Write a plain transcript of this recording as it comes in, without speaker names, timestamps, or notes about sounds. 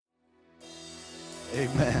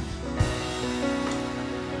Amen.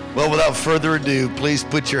 Well, without further ado, please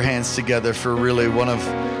put your hands together for really one of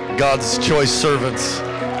God's choice servants,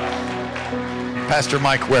 Pastor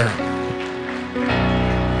Mike Ware.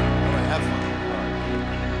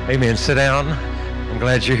 Amen. Sit down. I'm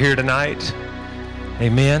glad you're here tonight.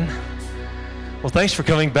 Amen. Well, thanks for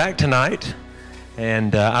coming back tonight.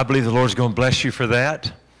 And I believe the Lord's going to bless you for that.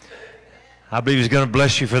 I believe He's going to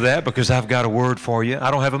bless you for that because I've got a word for you. I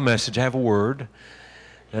don't have a message. I have a word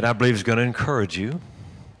that I believe is going to encourage you.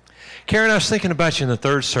 Karen, I was thinking about you in the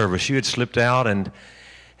third service. You had slipped out and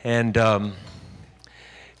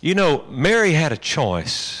you know, Mary had a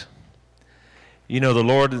choice. You know,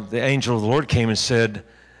 the angel of the Lord came and said,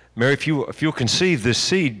 Mary, if you'll conceive this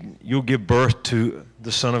seed, you'll give birth to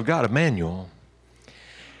the Son of God, Emmanuel.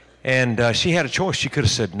 And she had a choice. She could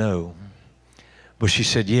have said no. But she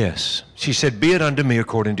said yes. She said, be it unto me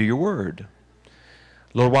according to your word.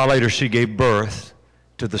 A little while later, she gave birth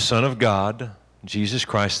to the Son of God, Jesus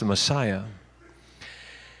Christ the Messiah.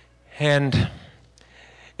 And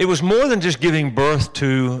it was more than just giving birth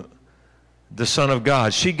to the Son of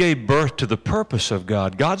God. She gave birth to the purpose of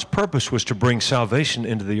God. God's purpose was to bring salvation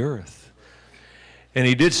into the earth. And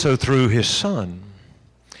He did so through His Son.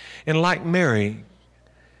 And like Mary,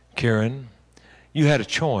 Karen, you had a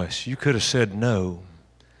choice. You could have said no.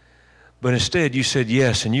 But instead you said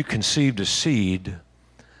yes, and you conceived a seed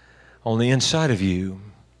on the inside of you.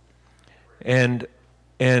 And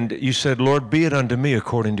you said, Lord, be it unto me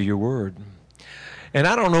according to your word. And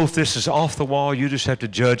I don't know if this is off the wall. You just have to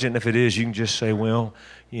judge it. And if it is, you can just say, well,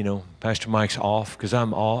 you know, Pastor Mike's off, because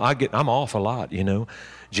I'm off a lot, you know.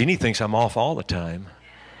 Jeannie thinks I'm off all the time.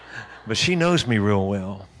 But she knows me real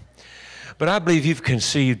well. But I believe you've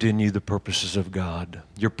conceived in you the purposes of God.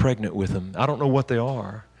 You're pregnant with them. I don't know what they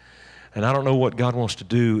are. And I don't know what God wants to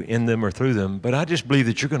do in them or through them. But I just believe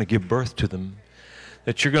that you're going to give birth to them.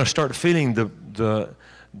 That you're going to start feeling the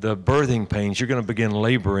birthing pains. You're going to begin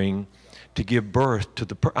laboring to give birth to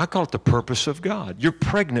I call it the purpose of God. You're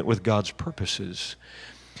pregnant with God's purposes.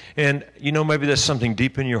 And, you know, maybe that's something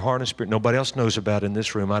deep in your heart and spirit nobody else knows about in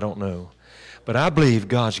this room. I don't know. But I believe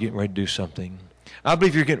God's getting ready to do something. I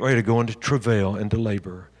believe you're getting ready to go into travail, into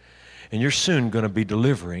labor. And you're soon going to be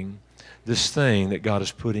delivering this thing that God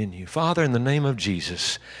has put in you. Father, in the name of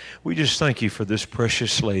Jesus, we just thank you for this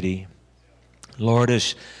precious lady. Lord,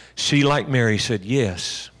 as she, like Mary, said,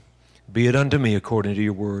 yes, be it unto me according to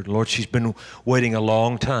your word. Lord, she's been waiting a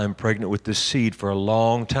long time, pregnant with this seed for a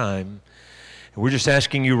long time. And we're just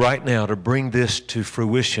asking you right now to bring this to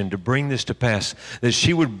fruition, to bring this to pass, that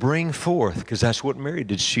she would bring forth, because that's what Mary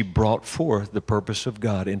did. She brought forth the purpose of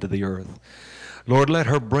God into the earth. Lord, let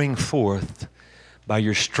her bring forth by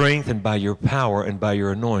your strength and by your power and by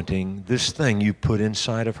your anointing this thing you put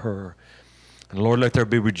inside of her. And Lord, let there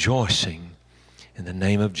be rejoicing in the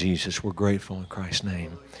name of Jesus. We're grateful in Christ's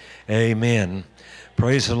name. Amen.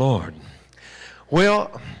 Praise the Lord.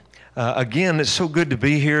 Well, again, it's so good to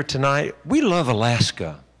be here tonight. We love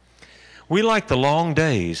Alaska. We like the long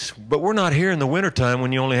days, but we're not here in the wintertime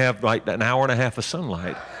when you only have like an hour and a half of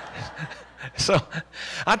sunlight. So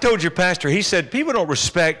I told your pastor, he said, people don't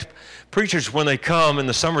respect preachers when they come in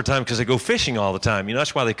the summertime because they go fishing all the time. You know,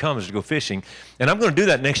 that's why they come, is to go fishing. And I'm going to do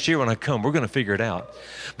that next year when I come. We're going to figure it out.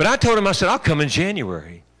 But I told him, I said, I'll come in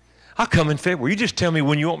January. I'll come in February. You just tell me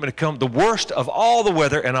when you want me to come, the worst of all the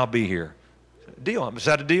weather, and I'll be here. Deal. Is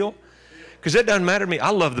that a deal? Because it doesn't matter to me. I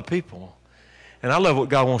love the people. And I love what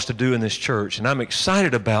God wants to do in this church. And I'm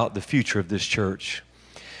excited about the future of this church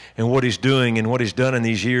and what He's doing and what He's done in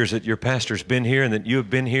these years that your pastor's been here and that you have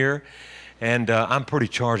been here. And I'm pretty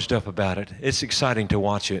charged up about it. It's exciting to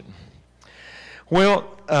watch it.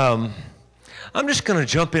 Well, I'm just going to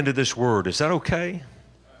jump into this word. Is that okay?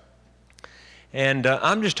 And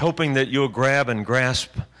I'm just hoping that you'll grab and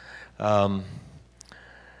grasp, you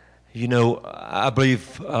know, I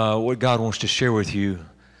believe what God wants to share with you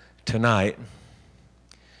tonight.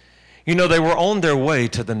 You know, they were on their way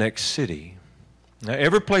to the next city. Now,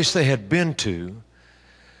 every place they had been to,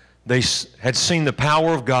 they had seen the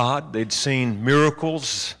power of God. They'd seen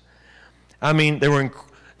miracles. I mean,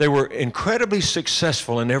 they were incredibly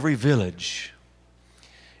successful in every village,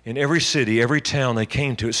 in every city, every town they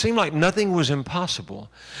came to. It seemed like nothing was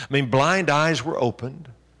impossible. I mean, blind eyes were opened.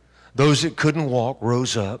 Those that couldn't walk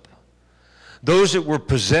rose up. Those that were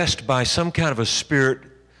possessed by some kind of a spirit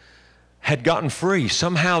had gotten free.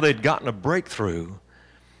 Somehow they'd gotten a breakthrough.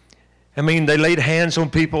 I mean, they laid hands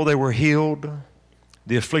on people, they were healed.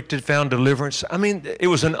 The afflicted found deliverance. I mean, it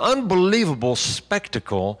was an unbelievable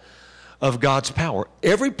spectacle of God's power.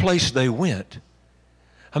 Every place they went.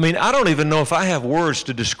 I mean, I don't even know if I have words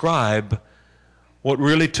to describe what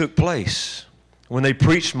really took place, When they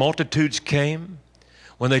preached, multitudes came.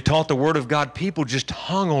 When they taught the Word of God, people just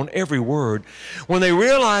hung on every word. When they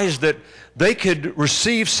realized that they could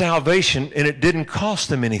receive salvation and it didn't cost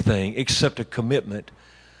them anything except a commitment,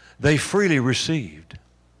 they freely received.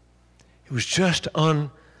 It was just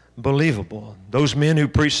unbelievable. Those men who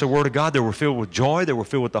preached the Word of God, they were filled with joy. They were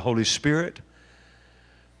filled with the Holy Spirit.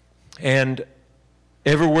 And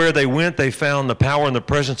everywhere they went, they found the power and the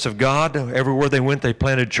presence of God. Everywhere they went, they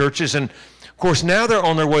planted churches. And, of course, now they're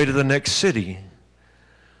on their way to the next city.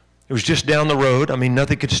 It was just down the road. I mean,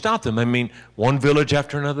 nothing could stop them. I mean, one village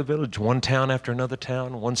after another village, one town after another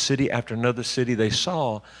town, one city after another city. They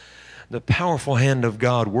saw the powerful hand of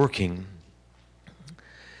God working.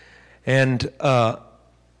 And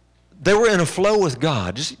they were in a flow with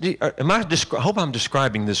God. I hope I'm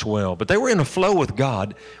describing this well, but they were in a flow with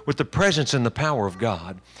God, with the presence and the power of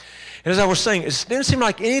God. And as I was saying, it didn't seem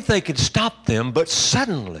like anything could stop them, but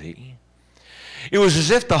suddenly it was as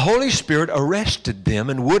if the Holy Spirit arrested them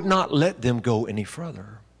and would not let them go any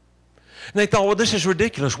further. And they thought, well, this is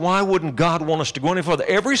ridiculous. Why wouldn't God want us to go any further?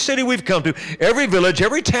 Every city we've come to, every village,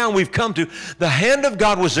 every town we've come to, the hand of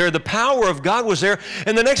God was there, the power of God was there,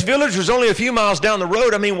 and the next village was only a few miles down the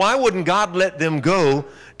road. I mean, why wouldn't God let them go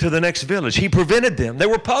to the next village? He prevented them. They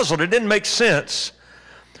were puzzled. It didn't make sense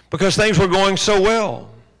because things were going so well.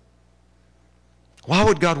 Why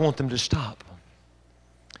would God want them to stop?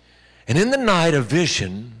 And in the night, a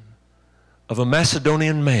vision of a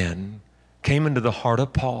Macedonian man came into the heart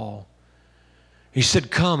of Paul. He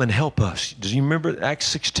said, come and help us. Do you remember Acts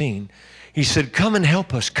 16? He said, come and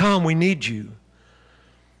help us. Come, we need you.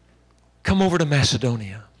 Come over to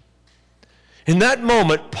Macedonia. In that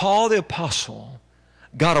moment, Paul the apostle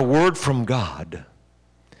got a word from God.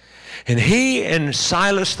 And he and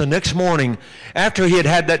Silas the next morning, after he had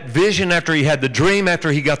had that vision, after he had the dream,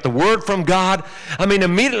 after he got the word from God, I mean,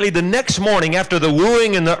 immediately the next morning, after the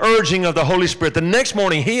wooing and the urging of the Holy Spirit, the next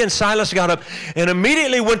morning he and Silas got up and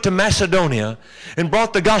immediately went to Macedonia and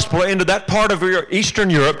brought the gospel into that part of Eastern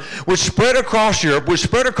Europe, which spread across Europe, which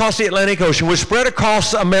spread across the Atlantic Ocean, which spread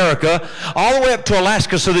across America, all the way up to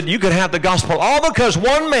Alaska so that you could have the gospel, all because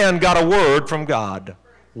one man got a word from God.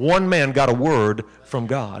 One man got a word from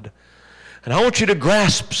God. And I want you to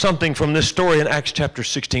grasp something from this story in Acts chapter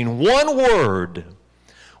 16. One word,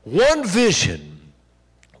 one vision,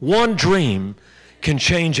 one dream can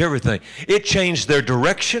change everything. It changed their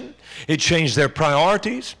direction. It changed their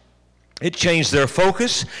priorities. It changed their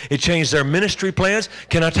focus. It changed their ministry plans.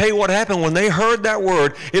 Can I tell you what happened? When they heard that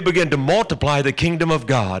word, it began to multiply the kingdom of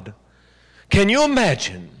God. Can you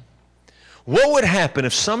imagine what would happen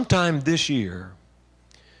if sometime this year,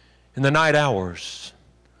 in the night hours,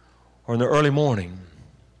 or in the early morning,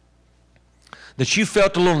 that you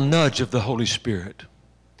felt a little nudge of the Holy Spirit,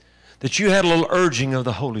 that you had a little urging of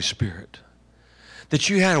the Holy Spirit, that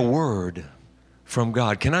you had a word from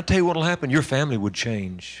God? Can I tell you what will happen? Your family would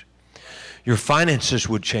change. Your finances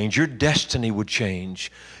would change. Your destiny would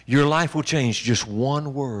change. Your life will change. Just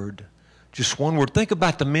one word. Just one word. Think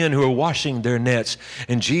about the men who are washing their nets,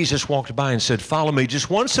 and Jesus walked by and said, follow me. Just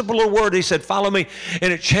one simple little word. He said, follow me.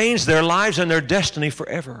 And it changed their lives and their destiny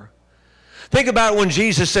forever. Think about when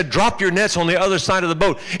Jesus said, drop your nets on the other side of the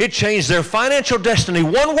boat. It changed their financial destiny.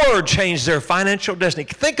 One word changed their financial destiny.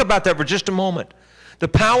 Think about that for just a moment. The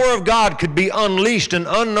power of God could be unleashed in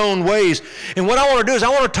unknown ways. And what I want to do is I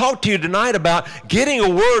want to talk to you tonight about getting a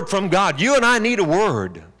word from God. You and I need a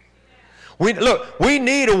word. We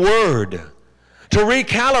need a word to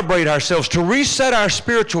recalibrate ourselves, to reset our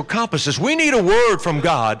spiritual compasses. We need a word from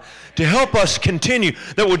God to help us continue,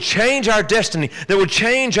 that would change our destiny, that would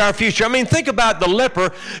change our future. I mean, think about the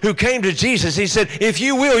leper who came to Jesus. He said, if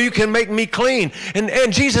you will, you can make me clean.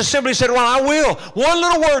 And Jesus simply said, well, I will. One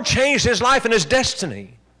little word changed his life and his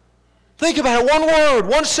destiny. Think about it. One word,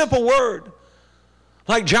 one simple word.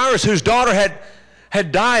 Like Jairus, whose daughter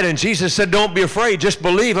had died, and Jesus said, don't be afraid, just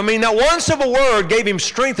believe. I mean, that one simple word gave him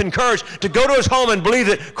strength and courage to go to his home and believe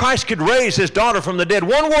that Christ could raise his daughter from the dead.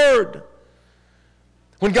 One word.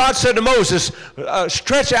 When God said to Moses,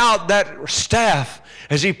 stretch out that staff,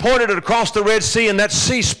 as he pointed it across the Red Sea, and that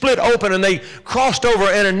sea split open and they crossed over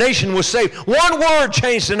and a nation was saved. One word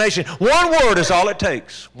changed the nation. One word is all it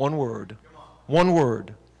takes. One word. One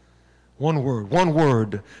word. One word. One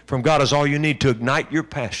word from God is all you need to ignite your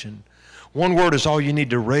passion. One word is all you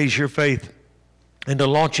need to raise your faith and to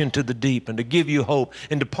launch into the deep and to give you hope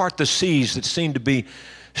and to part the seas that seem to be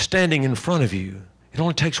standing in front of you. It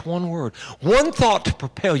only takes one word, one thought to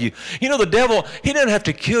propel you. You know, the devil, he doesn't have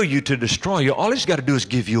to kill you to destroy you. All he's got to do is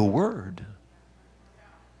give you a word,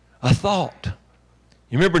 a thought.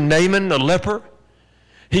 You remember Naaman, the leper?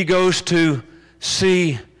 He goes to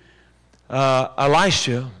see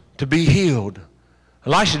Elisha to be healed.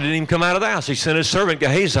 Elisha didn't even come out of the house. He sent his servant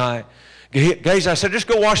Gehazi. Gehazi said, just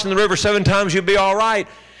go wash in the river 7 times, you'll be all right.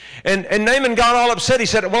 And Naaman got all upset. He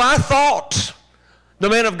said, well, I thought the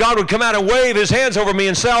man of God would come out and wave his hands over me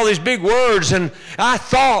and say all these big words, and I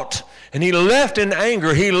thought. And he left in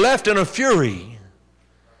anger. He left in a fury.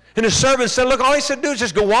 And his servant said, look, all he said to do is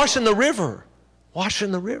just go wash in the river. Wash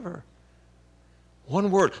in the river.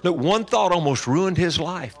 One word. Look, one thought almost ruined his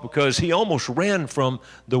life because he almost ran from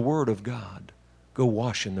the Word of God. Go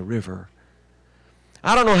wash in the river.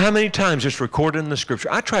 I don't know how many times it's recorded in the Scripture.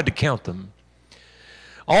 I tried to count them.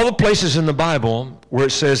 All the places in the Bible where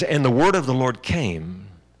it says, and the word of the Lord came,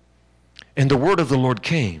 and the word of the Lord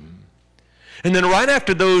came. And then right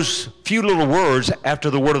after those few little words, after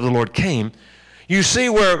the word of the Lord came, you see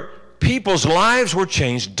where people's lives were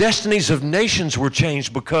changed, destinies of nations were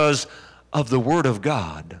changed because of the Word of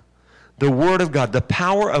God. The Word of God. The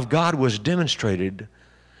power of God was demonstrated.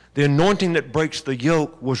 The anointing that breaks the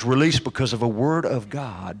yoke was released because of a Word of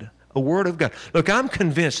God. A Word of God. Look, I'm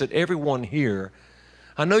convinced that everyone here,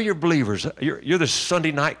 I know you're believers. You're the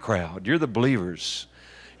Sunday night crowd. You're the believers.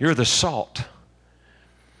 You're the salt.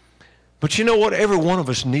 But you know what? Every one of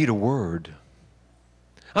us need a word.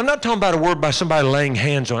 I'm not talking about a word by somebody laying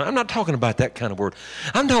hands on it. I'm not talking about that kind of word.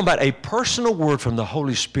 I'm talking about a personal word from the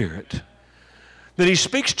Holy Spirit that He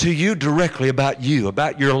speaks to you directly about you,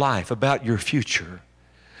 about your life, about your future.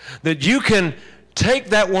 That you can take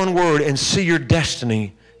that one word and see your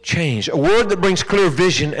destiny change. A word that brings clear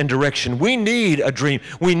vision and direction. We need a dream.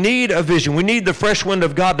 We need a vision. We need the fresh wind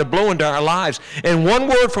of God to blow into our lives. And one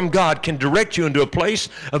word from God can direct you into a place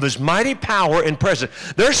of His mighty power and presence.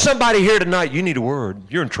 There's somebody here tonight, you need a word.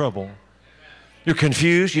 You're in trouble. You're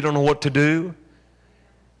confused. You don't know what to do.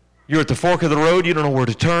 You're at the fork of the road. You don't know where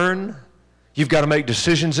to turn. You've got to make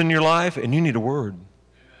decisions in your life, and you need a word.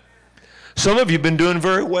 Some of you have been doing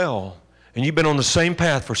very well, and you've been on the same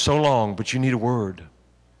path for so long, but you need a word.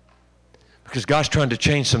 Because God's trying to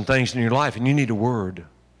change some things in your life, and you need a word.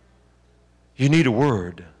 You need a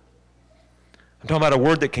word. I'm talking about a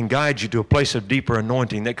word that can guide you to a place of deeper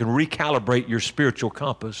anointing, that can recalibrate your spiritual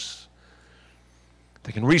compass,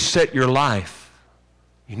 that can reset your life.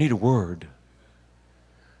 You need a word.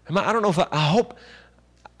 I don't know if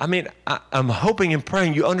I'm hoping and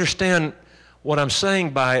praying you understand what I'm saying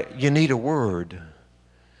by you need a word.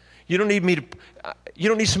 You don't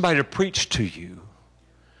need somebody to preach to you.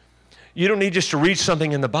 You don't need just to read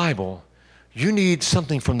something in the Bible. You need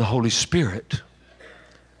something from the Holy Spirit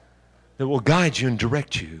that will guide you and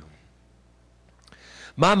direct you.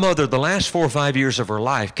 My mother, the last 4 or 5 years of her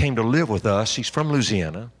life, came to live with us. She's from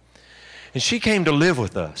Louisiana. And she came to live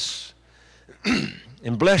with us.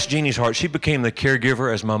 And bless Jeannie's heart, she became the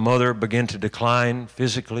caregiver as my mother began to decline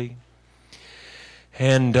physically.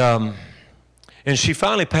 And she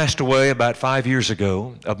finally passed away about 5 years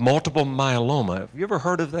ago of multiple myeloma. Have you ever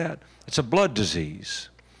heard of that? It's a blood disease.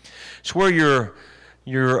 It's where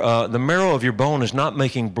the marrow of your bone is not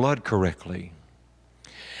making blood correctly.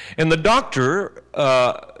 And the doctor,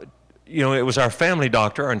 it was our family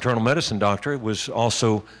doctor, our internal medicine doctor. It was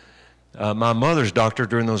also my mother's doctor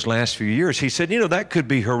during those last few years. He said, that could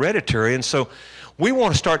be hereditary. And so we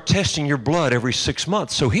want to start testing your blood every 6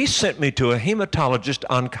 months. So he sent me to a hematologist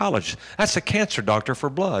oncologist. That's a cancer doctor for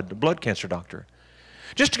blood, a blood cancer doctor.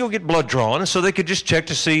 Just to go get blood drawn, and so they could just check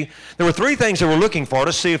to see. There were 3 things they were looking for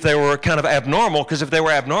to see if they were kind of abnormal, because if they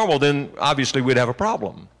were abnormal, then obviously we'd have a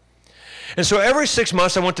problem. And so every 6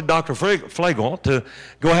 months I went to Dr. Flagel to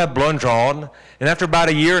go have blood drawn. And after about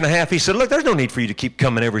 1.5 years, he said, look, there's no need for you to keep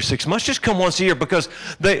coming every 6 months. Just come once a year, because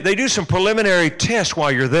they do some preliminary tests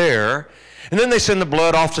while you're there. And then they send the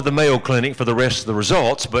blood off to the Mayo Clinic for the rest of the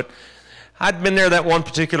results. But I'd been there that one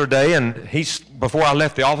particular day, and before I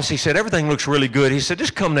left the office, he said, everything looks really good. He said,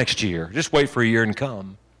 just come next year. Just wait for a year and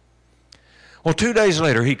come. Well, 2 days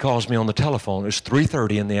later, he calls me on the telephone. It was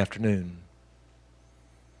 3:30 in the afternoon.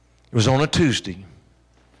 It was on a Tuesday.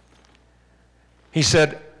 He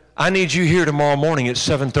said, I need you here tomorrow morning at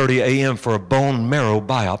 7:30 a.m. for a bone marrow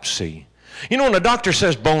biopsy. When a doctor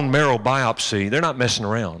says bone marrow biopsy, they're not messing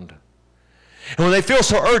around. And when they feel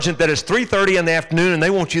so urgent that it's 3:30 in the afternoon and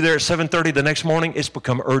they want you there at 7:30 the next morning, it's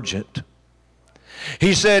become urgent.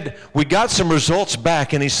 He said, we got some results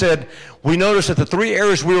back, and he said, we noticed that the 3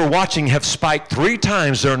 areas we were watching have spiked 3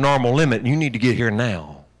 times their normal limit, and you need to get here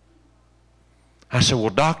now. I said,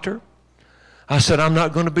 well, doctor, I said, I'm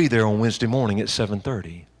not going to be there on Wednesday morning at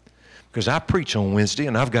 7:30 because I preach on Wednesday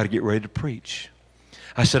and I've got to get ready to preach.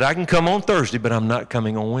 I said, I can come on Thursday, but I'm not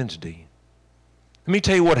coming on Wednesday. Let me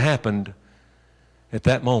tell you what happened at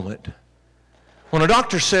that moment. When a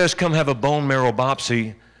doctor says, come have a bone marrow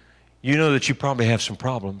biopsy, you know that you probably have some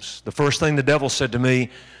problems. The first thing the devil said to me,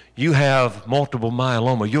 you have multiple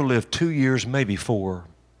myeloma. You'll live 2 years, maybe 4,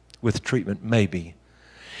 with treatment, maybe.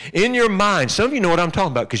 In your mind, some of you know what I'm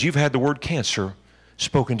talking about because you've had the word cancer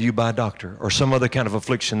spoken to you by a doctor or some other kind of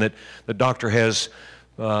affliction that the doctor has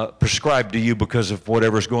prescribed to you because of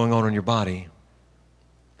whatever's going on in your body.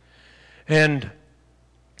 And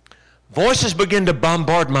voices begin to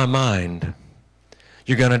bombard my mind.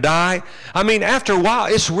 You're going to die. I mean, after a while,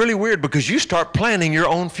 it's really weird because you start planning your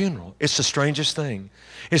own funeral. It's the strangest thing.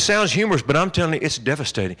 It sounds humorous, but I'm telling you, it's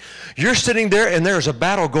devastating. You're sitting there and there's a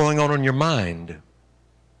battle going on in your mind.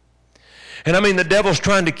 And I mean, the devil's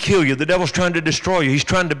trying to kill you. The devil's trying to destroy you. He's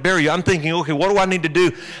trying to bury you. I'm thinking, okay, what do I need to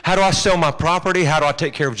do? How do I sell my property? How do I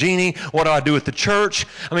take care of Jeannie? What do I do with the church?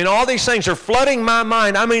 I mean, all these things are flooding my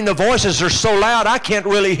mind. I mean, the voices are so loud, I can't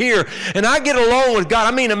really hear. And I get alone with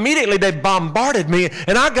God. I mean, immediately they bombarded me,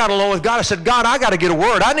 and I got alone with God. I said, God, I got to get a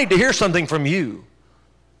word. I need to hear something from you.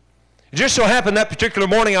 It just so happened that particular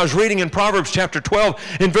morning I was reading in Proverbs chapter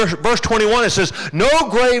 12, in verse 21, it says, no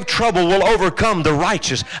grave trouble will overcome the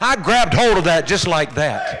righteous. I grabbed hold of that just like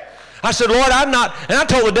that. I said, Lord, I'm not, and I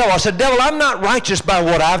told the devil, I said, devil, I'm not righteous by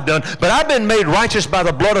what I've done, but I've been made righteous by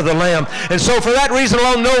the blood of the Lamb. And so for that reason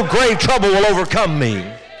alone, no grave trouble will overcome me.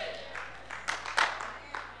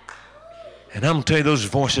 And I'm going to tell you, those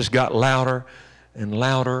voices got louder and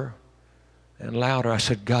louder and louder. I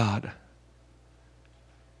said, God,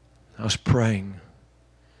 I was praying,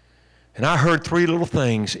 and I heard 3 little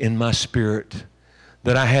things in my spirit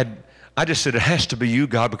that I just said, it has to be you,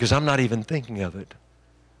 God, because I'm not even thinking of it.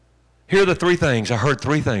 Here are the 3 things. I heard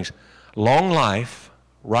 3 things. Long life,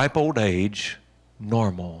 ripe old age,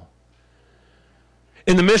 normal.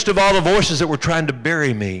 In the midst of all the voices that were trying to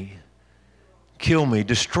bury me, kill me,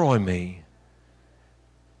 destroy me,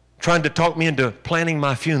 trying to talk me into planning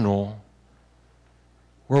my funeral,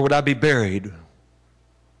 where would I be buried?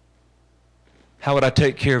 How would I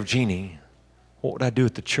take care of Jeannie? What would I do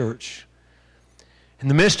at the church? In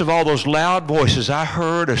the midst of all those loud voices, I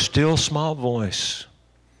heard a still small voice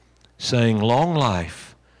saying, long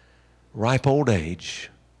life, ripe old age,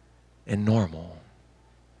 and normal.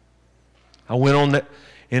 I went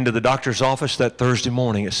into the doctor's office that Thursday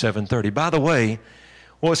morning at 7:30. By the way,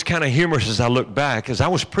 what's kind of humorous as I look back is I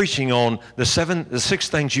was preaching on the 6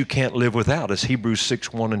 things you can't live without, as Hebrews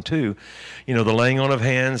 6:1 and 2. You know, the laying on of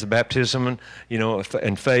hands, the baptism, and, you know,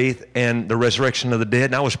 and faith, and the resurrection of the dead.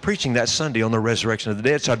 And I was preaching that Sunday on the resurrection of the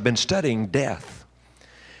dead, so I'd been studying death.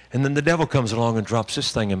 And then the devil comes along and drops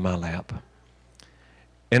this thing in my lap.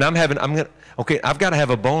 And I've got to have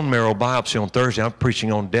a bone marrow biopsy on Thursday. I'm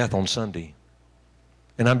preaching on death on Sunday.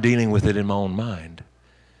 And I'm dealing with it in my own mind.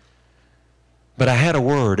 But I had a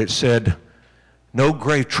word. It said, no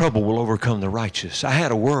grave trouble will overcome the righteous. I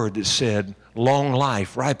had a word that said, long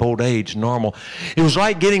life, ripe old age, normal. It was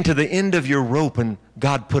like getting to the end of your rope and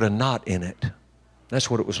God put a knot in it. That's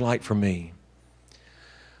what it was like for me.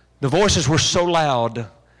 The voices were so loud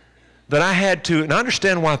that I had to, and I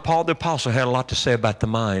understand why Paul the Apostle had a lot to say about the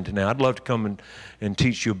mind. Now, I'd love to come and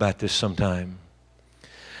teach you about this sometime.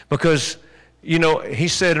 Because, you know, he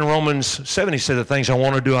said in Romans 7, he said, the things I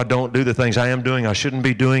want to do, I don't do. The things I am doing, I shouldn't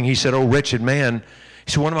be doing. He said, oh, wretched man.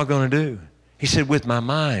 He said, what am I going to do? He said, with my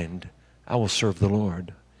mind, I will serve the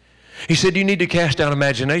Lord. He said, you need to cast down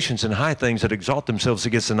imaginations and high things that exalt themselves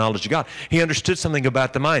against the knowledge of God. He understood something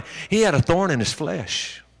about the mind. He had a thorn in his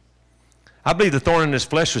flesh. I believe the thorn in his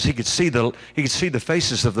flesh was he could see the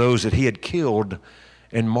faces of those that he had killed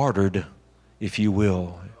and martyred, if you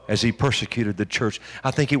will, as he persecuted the church. I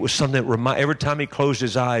think it was something that every time he closed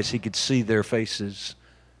his eyes, he could see their faces.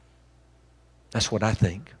 That's what I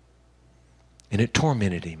think. And it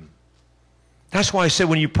tormented him. That's why I said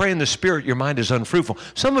when you pray in the Spirit, your mind is unfruitful.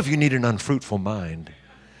 Some of you need an unfruitful mind.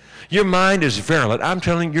 Your mind is virulent. I'm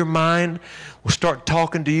telling you, your mind will start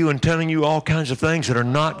talking to you and telling you all kinds of things that are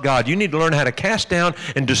not God. You need to learn how to cast down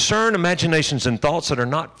and discern imaginations and thoughts that are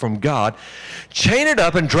not from God. Chain it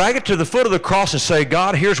up and drag it to the foot of the cross and say,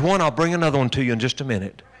 God, here's one. I'll bring another one to you in just a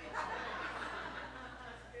minute.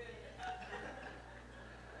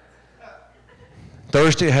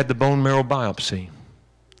 Thursday, I had the bone marrow biopsy.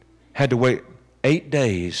 Had to wait 8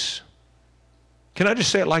 days. Can I just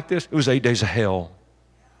say it like this? It was 8 days of hell.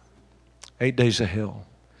 8 days of hell.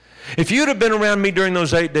 If you'd have been around me during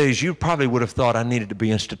those 8 days, you probably would have thought I needed to be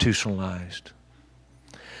institutionalized.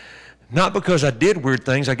 Not because I did weird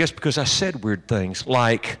things, I guess because I said weird things.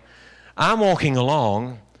 Like, I'm walking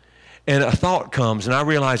along, and a thought comes, and I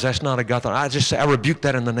realize that's not a God thought. I just say, I rebuke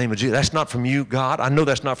that in the name of Jesus. That's not from you, God. I know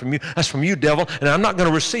that's not from you. That's from you, devil, and I'm not going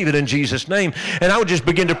to receive it in Jesus' name. And I would just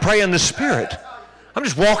begin to pray in the Spirit. I'm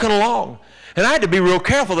just walking along. And I had to be real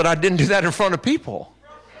careful that I didn't do that in front of people.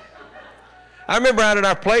 I remember out at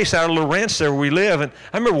our place, out at a little ranch there where we live, and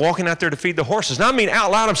I remember walking out there to feed the horses. And I mean out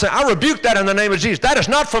loud, I'm saying, I rebuke that in the name of Jesus. That is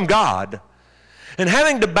not from God. And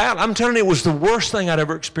having to battle, I'm telling you, it was the worst thing I'd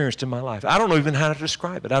ever experienced in my life. I don't know even how to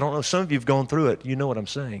describe it. I don't know. Some of you have gone through it. You know what I'm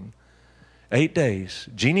saying. 8 days.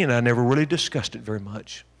 Jeannie and I never really discussed it very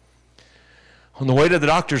much. On the way to the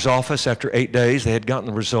doctor's office after 8 days, they had gotten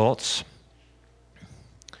the results.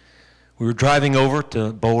 We were driving over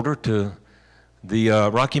to Boulder to the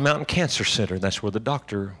Rocky Mountain Cancer Center. That's where the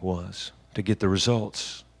doctor was to get the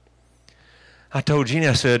results. I told Jeannie,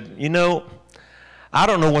 I said, you know, I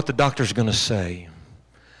don't know what the doctor's going to say,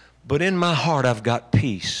 but in my heart I've got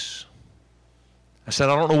peace. I said,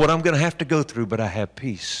 I don't know what I'm going to have to go through, but I have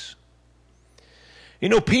peace. You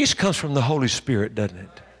know, peace comes from the Holy Spirit, doesn't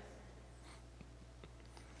it?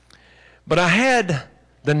 But I had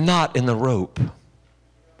the knot in the rope.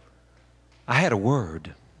 I had a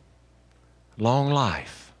word. Long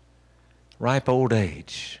life, ripe old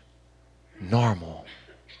age, normal.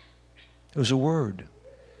 It was a word.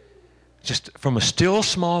 Just from a still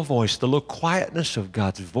small voice, the little quietness of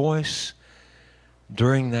God's voice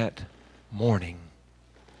during that morning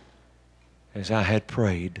as I had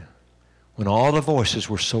prayed when all the voices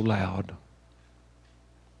were so loud.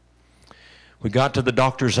 We got to the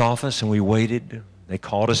doctor's office and we waited. They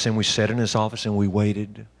called us and we sat in his office and we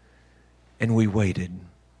waited and we waited.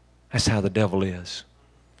 That's how the devil is.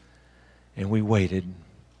 And we waited.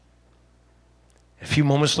 A few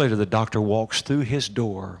moments later, the doctor walks through his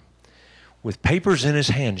door with papers in his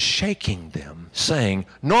hand, shaking them, saying,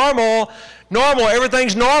 normal, normal,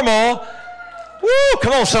 everything's normal. Woo,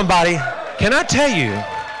 come on, somebody. Can I tell you?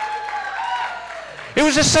 It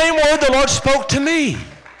was the same word the Lord spoke to me.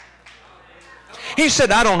 He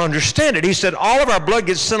said, I don't understand it. He said, all of our blood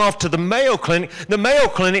gets sent off to the Mayo Clinic. The Mayo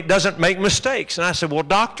Clinic doesn't make mistakes. And I said, well,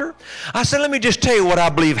 doctor, I said, let me just tell you what I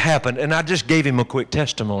believe happened. And I just gave him a quick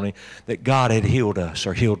testimony that God had healed us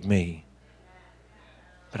or healed me.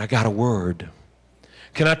 But I got a word.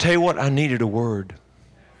 Can I tell you what? I needed a word.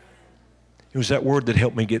 It was that word that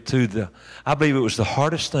helped me get through I believe it was the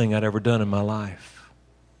hardest thing I'd ever done in my life.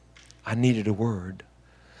 I needed a word.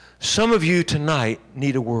 Some of you tonight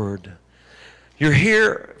need a word. You're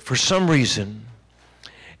here for some reason,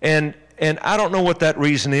 and I don't know what that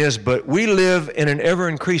reason is, but we live in an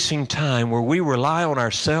ever-increasing time where we rely on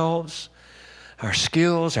ourselves, our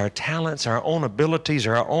skills, our talents, our own abilities,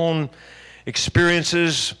 our own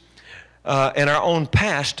experiences, and our own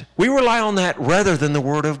past. We rely on that rather than the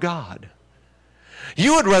Word of God.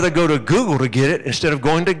 You would rather go to Google to get it instead of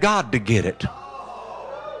going to God to get it.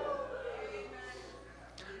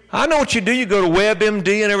 I know what you do. You go to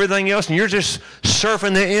WebMD and everything else, and you're just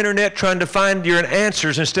surfing the internet trying to find your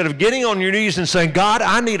answers instead of getting on your knees and saying, God,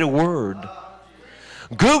 I need a word.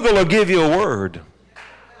 Google will give you a word.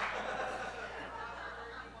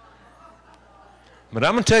 But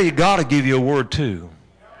I'm going to tell you, God will give you a word too.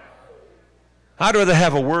 I'd rather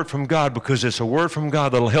have a word from God because it's a word from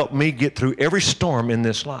God that will help me get through every storm in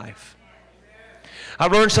this life.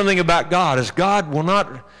 I've learned something about God is God will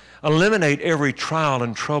not eliminate every trial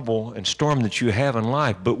and trouble and storm that you have in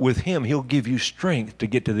life, but with Him, He'll give you strength to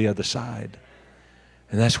get to the other side.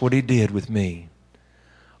 And that's what He did with me.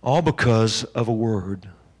 All because of a word.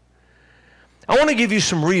 I want to give you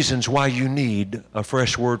some reasons why you need a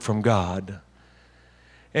fresh word from God.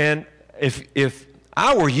 And if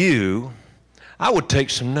I were you, I would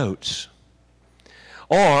take some notes.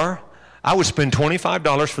 Or I would spend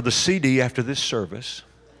 $25 for the CD after this service.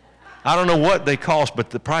 I don't know what they cost, but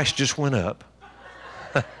the price just went up.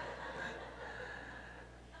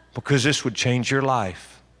 Because this would change your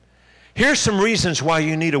life. Here's some reasons why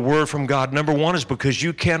you need a word from God. Number one is because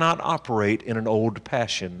you cannot operate in an old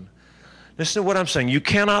passion. Listen to what I'm saying. You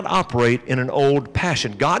cannot operate in an old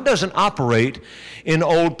passion. God doesn't operate in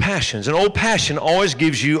old passions. An old passion always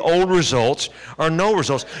gives you old results or no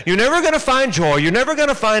results. You're never going to find joy. You're never going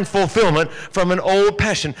to find fulfillment from an old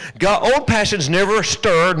passion. Old passions never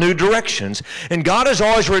stir new directions. And God is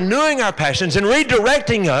always renewing our passions and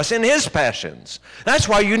redirecting us in His passions. That's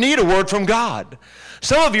why you need a word from God.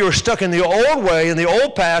 Some of you are stuck in the old way, in the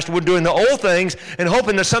old past, with doing the old things and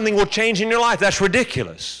hoping that something will change in your life. That's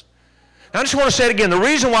ridiculous. Now, I just want to say it again. The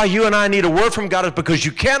reason why you and I need a word from God is because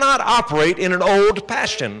you cannot operate in an old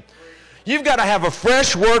passion. You've got to have a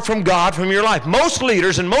fresh word from God from your life. Most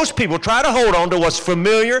leaders and most people try to hold on to what's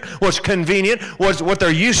familiar, what's convenient, what they're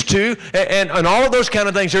used to, and all of those kind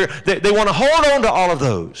of things. They want to hold on to all of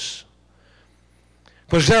those.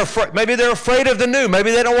 Because maybe they're afraid of the new.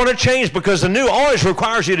 Maybe they don't want to change because the new always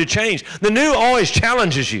requires you to change. The new always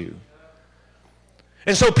challenges you.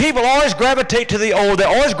 And so people always gravitate to the old. They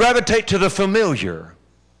always gravitate to the familiar.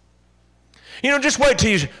 You know, just wait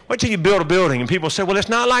till you build a building and people say, well, it's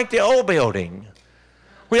not like the old building.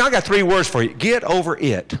 Well, I got 3 words for you. Get over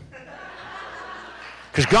it.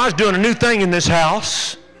 Because God's doing a new thing in this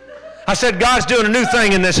house. I said God's doing a new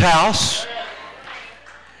thing in this house.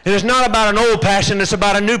 And it's not about an old passion, it's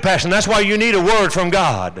about a new passion. That's why you need a word from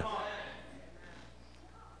God.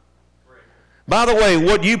 By the way,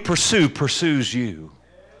 what you pursue pursues you.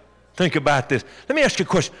 Think about this. Let me ask you a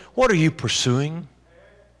question. What are you pursuing?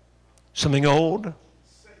 Something old?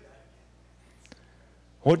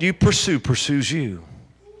 What you pursue pursues you.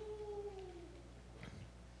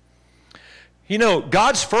 You know,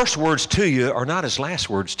 God's first words to you are not His last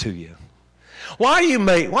words to you. Why do you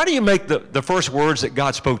make the first words that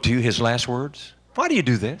God spoke to you His last words? Why do you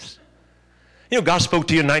do this? You know, God spoke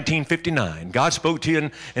to you in 1959. God spoke to you in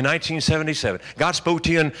 1977. God spoke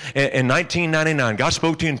to you in 1999. God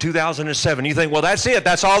spoke to you in 2007. You think, well, that's it.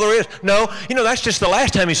 That's all there is. No, you know, that's just the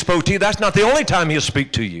last time He spoke to you. That's not the only time He'll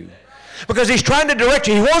speak to you. Because He's trying to direct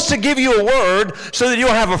you. He wants to give you a word so that you'll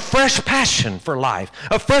have a fresh passion for life,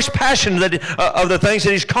 a fresh passion of the things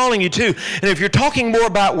that He's calling you to. And if you're talking more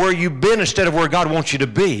about where you've been instead of where God wants you to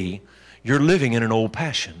be, you're living in an old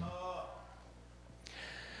passion.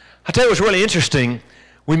 I'll tell you what's really interesting.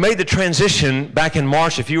 We made the transition back in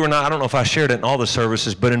March. If you were not, I don't know if I shared it in all the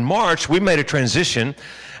services, but in March, we made a transition.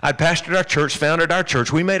 I'd pastored our church, founded our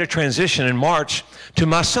church. We made a transition in March to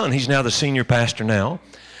my son. He's now the senior pastor now.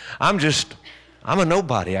 I'm a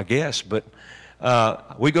nobody, I guess, but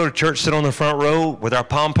we go to church, sit on the front row with our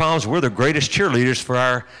pom-poms. We're the greatest cheerleaders for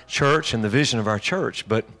our church and the vision of our church.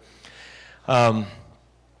 But, you know,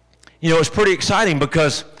 it's pretty exciting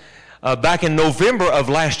because back in November of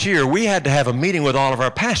last year, we had to have a meeting with all of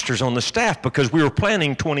our pastors on the staff because we were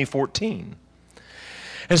planning 2014.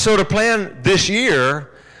 And so to plan this year,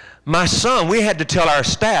 my son, we had to tell our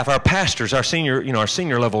staff, our pastors, our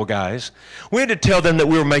senior level guys, we had to tell them that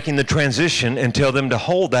we were making the transition and tell them to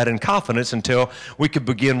hold that in confidence until we could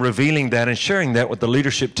begin revealing that and sharing that with the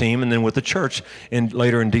leadership team and then with the church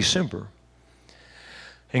later in December.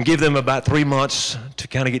 And give them about 3 months to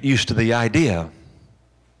kind of get used to the idea.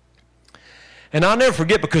 And I'll never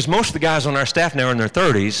forget, because most of the guys on our staff now are in their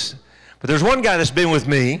 30s, but there's one guy that's been with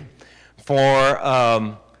me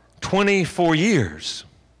for 24 years.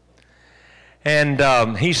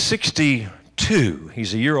 And he's 62.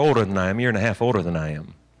 He's a year older than I am, a year and a half older than I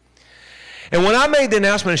am. And when I made the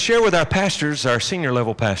announcement and shared with our pastors, our senior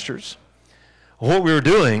level pastors, what we were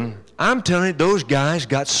doing, I'm telling you, those guys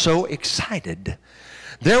got so excited.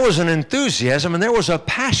 There was an enthusiasm and there was a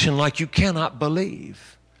passion like you cannot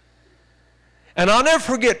believe. And I'll never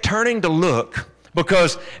forget turning to look,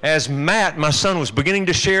 because as Matt, my son, was beginning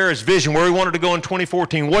to share his vision, where he wanted to go in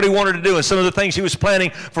 2014, what he wanted to do, and some of the things he was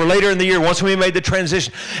planning for later in the year once we made the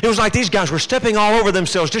transition, it was like these guys were stepping all over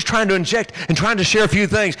themselves, just trying to inject and trying to share a few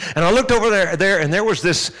things. And I looked over there, and there was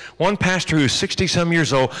this one pastor who's 60-some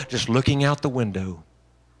years old, just looking out the window.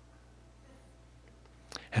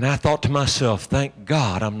 And I thought to myself, thank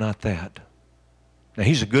God I'm not that. Now,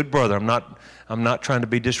 he's a good brother. I'm not trying to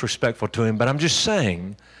be disrespectful to him, but I'm just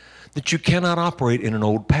saying that you cannot operate in an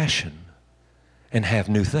old passion and have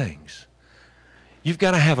new things. You've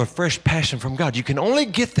got to have a fresh passion from God. You can only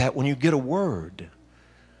get that when you get a word.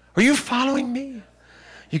 Are you following me?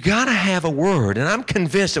 You got to have a word. And I'm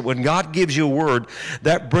convinced that when God gives you a word,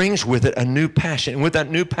 that brings with it a new passion. And with that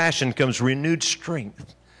new passion comes renewed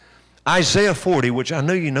strength. Isaiah 40, which I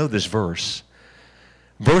know you know this verse.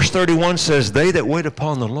 Verse 31 says, "They that wait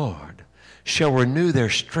upon the Lord shall renew their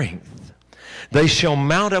strength. They shall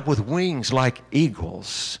mount up with wings like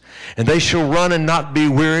eagles, and they shall run and not be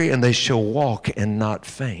weary, and they shall walk and not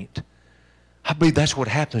faint." I believe that's what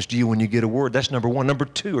happens to you when you get a word. That's number one. Number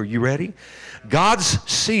two, are you ready? God's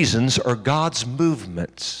seasons are God's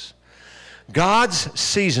movements. God's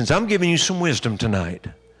seasons. I'm giving you some wisdom tonight.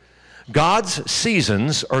 God's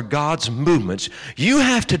seasons are God's movements. You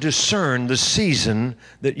have to discern the season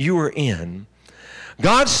that you are in.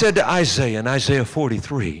 God said to Isaiah in Isaiah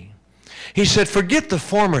 43, He said, "Forget the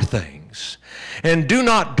former things and do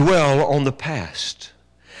not dwell on the past."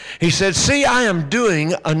 He said, "See, I am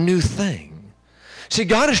doing a new thing." See,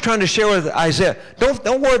 God is trying to share with Isaiah,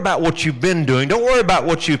 don't worry about what you've been doing. Don't worry about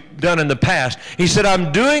what you've done in the past. He said,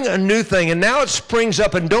 "I'm doing a new thing," and now it springs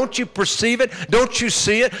up, and don't you perceive it? Don't you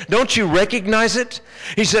see it? Don't you recognize it?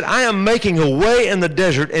 He said, "I am making a way in the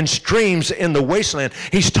desert and streams in the wasteland."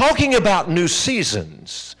 He's talking about new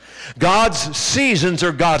seasons. God's seasons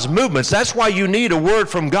are God's movements. That's why you need a word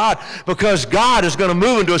from God, because God is going to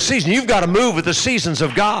move into a season. You've got to move with the seasons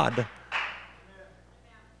of God.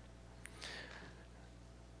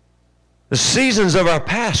 The seasons of our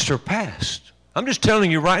past are past. I'm just telling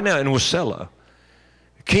you right now in Wasilla,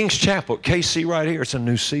 King's Chapel, KC right here, it's a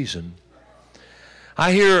new season.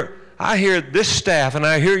 I hear this staff and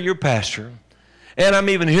I hear your pastor, and I'm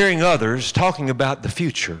even hearing others talking about the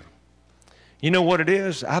future. You know what it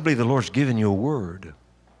is? I believe the Lord's given you a word.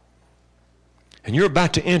 And you're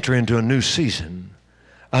about to enter into a new season.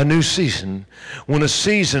 A new season. When the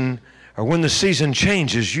season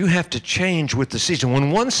changes, you have to change with the season.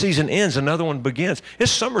 When one season ends, another one begins.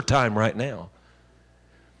 It's summertime right now.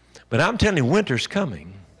 But I'm telling you, winter's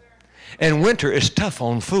coming. And winter is tough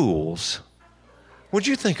on fools. What'd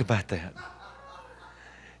you think about that?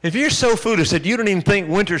 If you're so foolish that you don't even think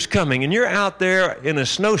winter's coming, and you're out there in a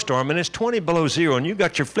snowstorm and it's 20 below zero and you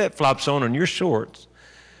got your flip-flops on and your shorts,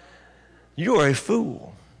 you are a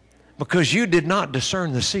fool because you did not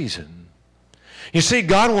discern the season. You see,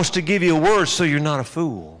 God wants to give you a word so you're not a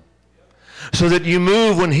fool, so that you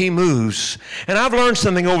move when He moves. And I've learned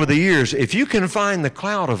something over the years. If you can find the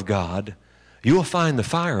cloud of God, you'll find the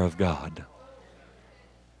fire of God.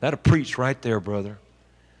 That'll preach right there, brother.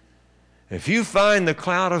 If you find the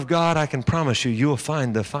cloud of God, I can promise you, you'll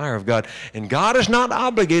find the fire of God. And God is not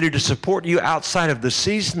obligated to support you outside of the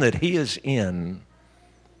season that He is in.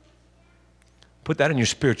 Put that in your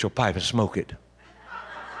spiritual pipe and smoke it.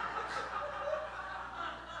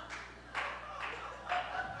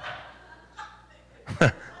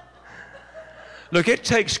 Look, it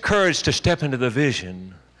takes courage to step into the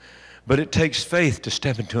vision, but it takes faith to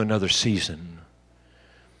step into another season.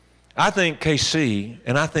 I think, KC,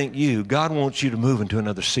 and I think you, God wants you to move into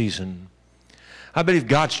another season. I believe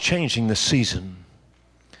God's changing the season.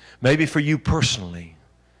 Maybe for you personally.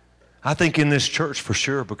 I think in this church for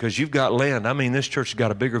sure, because you've got land. I mean, this church has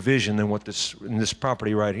got a bigger vision than what in this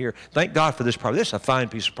property right here. Thank God for this property. This is a fine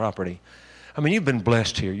piece of property. I mean, you've been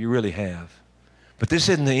blessed here. You really have. But this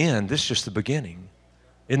isn't the end. This is just the beginning.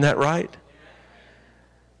 Isn't that right?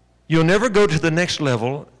 You'll never go to the next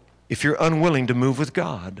level if you're unwilling to move with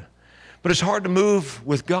God. But it's hard to move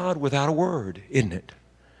with God without a word, isn't it?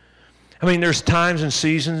 I mean, there's times and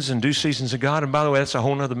seasons and due seasons of God. And by the way, that's a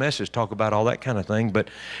whole other message, talk about all that kind of thing. But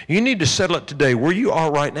you need to settle it today. Where you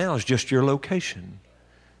are right now is just your location.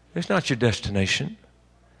 It's not your destination.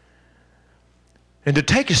 And to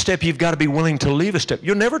take a step, you've got to be willing to leave a step.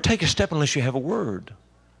 You'll never take a step unless you have a word.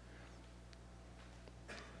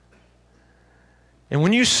 And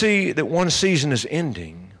when you see that one season is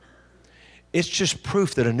ending, it's just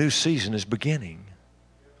proof that a new season is beginning.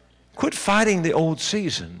 Quit fighting the old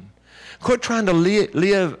season. Quit trying to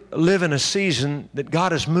live in a season that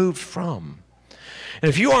God has moved from. And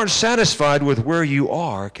if you aren't satisfied with where you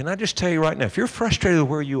are, can I just tell you right now, if you're frustrated with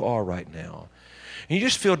where you are right now, and you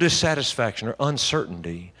just feel dissatisfaction or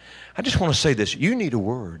uncertainty, I just want to say this, you need a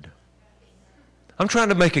word. I'm trying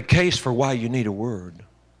to make a case for why you need a word.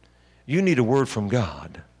 You need a word from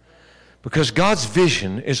God. Because God's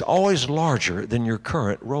vision is always larger than your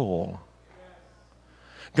current role.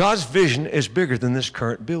 God's vision is bigger than this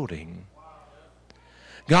current building.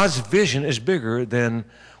 God's vision is bigger than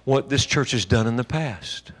what this church has done in the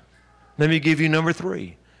past. Let me give you number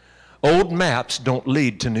 3. Old maps don't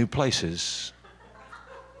lead to new places.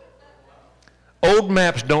 Old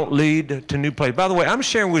maps don't lead to new places. By the way, I'm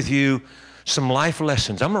sharing with you some life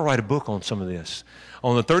lessons. I'm going to write a book on some of this.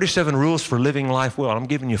 On the 37 rules for living life well. I'm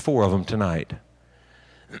giving you 4 of them tonight.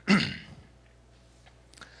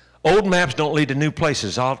 Old maps don't lead to new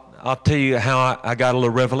places. I'll tell you how I got a little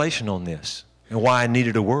revelation on this and why I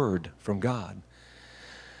needed a word from God.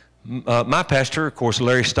 My pastor, of course,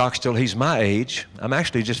 Larry Stockstill, he's my age. I'm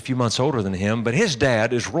actually just a few months older than him, but his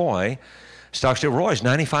dad is Roy Stockstill. Roy's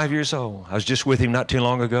 95 years old. I was just with him not too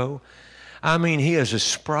long ago. I mean, he is a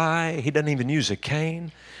spry. He doesn't even use a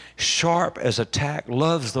cane. Sharp as a tack,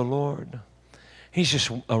 loves the Lord. He's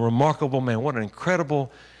just a remarkable man. What an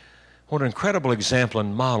incredible example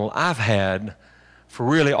and model I've had for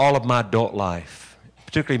really all of my adult life,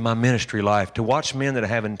 particularly my ministry life, to watch men that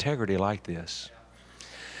have integrity like this.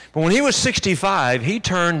 But when he was 65, he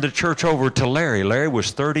turned the church over to Larry. Larry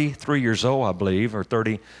was 33 years old, I believe, or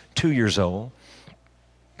 32 years old.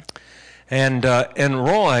 And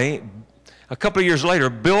Roy, a couple of years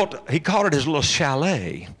later, he called it his little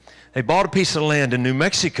chalet. They bought a piece of land in New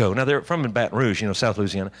Mexico. Now, they're from Baton Rouge, South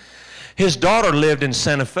Louisiana. His daughter lived in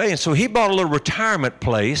Santa Fe, and so he bought a little retirement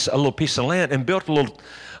place, a little piece of land, and built a little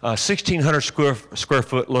 1,600 square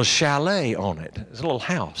foot little chalet on it. It's a little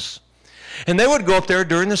house. And they would go up there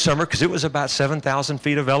during the summer because it was about 7,000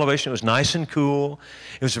 feet of elevation. It was nice and cool.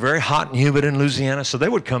 It was very hot and humid in Louisiana, so they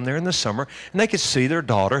would come there in the summer, and they could see their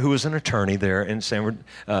daughter, who was an attorney there in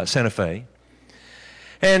Santa Fe.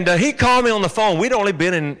 And he called me on the phone. We'd only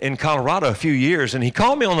been in Colorado a few years, and he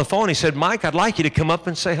called me on the phone. He said, Mike, I'd like you to come up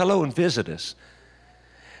and say hello and visit us.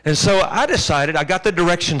 And so I decided, I got the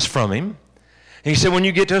directions from him. And he said, when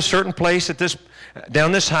you get to a certain place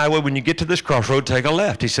down this highway, when you get to this crossroad, take a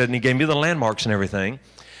left. He said, and he gave me the landmarks and everything.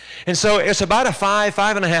 And so it's about a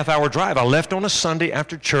 5.5 hour drive. I left on a Sunday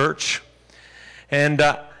after church. And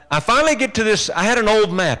I finally get to this. I had an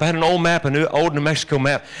old map. an old New Mexico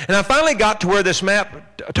map. And I finally got to where this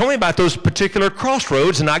map told me about those particular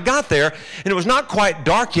crossroads. And I got there, and it was not quite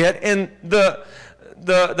dark yet. And the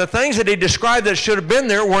things that he described that should have been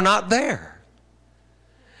there were not there.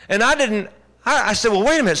 And I said, well,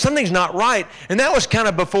 wait a minute, something's not right. And that was kind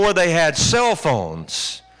of before they had cell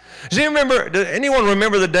phones. Does anyone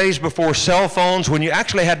remember the days before cell phones when you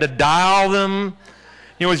actually had to dial them,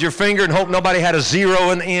 with your finger and hope nobody had a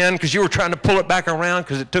zero in the end because you were trying to pull it back around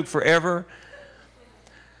because it took forever?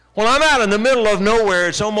 Well, I'm out in the middle of nowhere.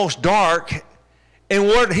 It's almost dark. And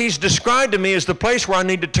what he's described to me as the place where I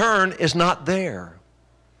need to turn is not there.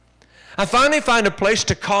 I finally find a place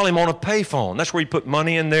to call him on a payphone. That's where you put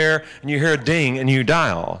money in there and you hear a ding and you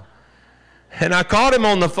dial. And I called him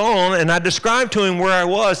on the phone and I described to him where I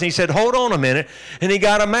was, and he said, hold on a minute. And he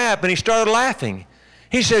got a map and he started laughing.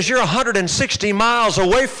 He says, you're 160 miles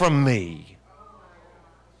away from me.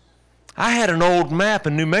 I had an old map,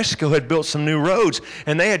 and New Mexico had built some new roads,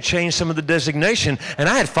 and they had changed some of the designation, and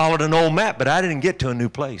I had followed an old map, but I didn't get to a new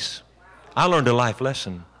place. I learned a life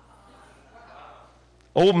lesson.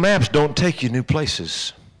 Old maps don't take you new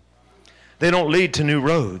places. They don't lead to new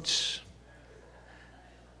roads.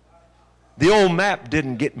 The old map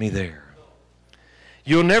didn't get me there.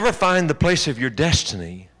 You'll never find the place of your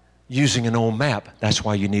destiny using an old map. That's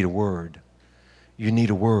why you need a word. You need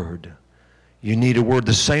a word. You need a word.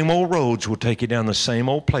 The same old roads will take you down the same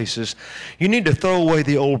old places. You need to throw away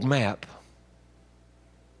the old map.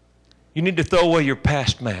 You need to throw away your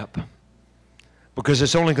past map because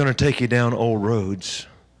it's only going to take you down old roads.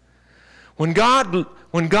 When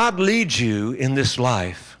God leads you in this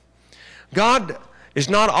life, God is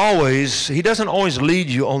not always, He doesn't always lead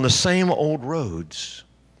you on the same old roads.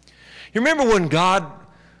 You remember when God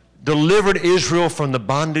delivered Israel from the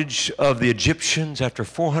bondage of the Egyptians after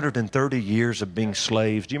 430 years of being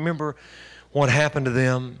slaves? Do you remember what happened to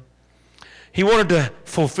them? He wanted to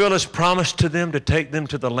fulfill His promise to them to take them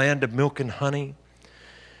to the land of milk and honey.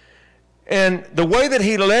 And the way that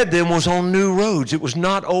He led them was on new roads. It was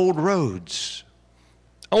not old roads.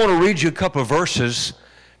 I want to read you a couple of verses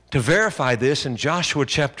to verify this. In Joshua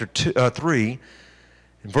chapter 3,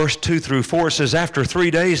 in verse 2 through 4, it says, after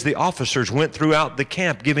 3 days the officers went throughout the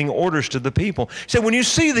camp giving orders to the people. He said, when you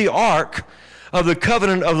see the ark of the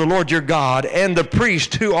covenant of the Lord your God and the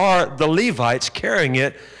priests who are the Levites carrying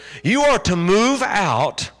it, you are to move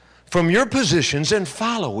out from your positions and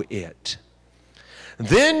follow it.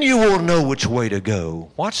 Then you will know which way to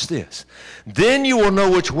go. Watch this. Then you will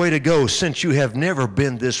know which way to go, since you have never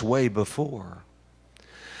been this way before.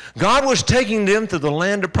 God was taking them to the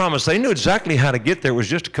land of promise. They knew exactly how to get there. It was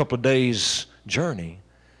just a couple of days' journey.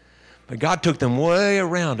 But God took them way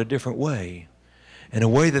around a different way, in a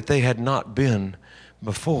way that they had not been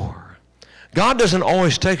before. God doesn't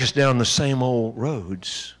always take us down the same old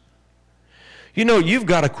roads. You know, you've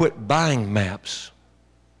got to quit buying maps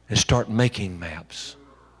and start making maps.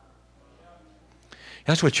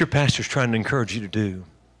 That's what your pastor's trying to encourage you to do.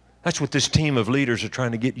 That's what this team of leaders are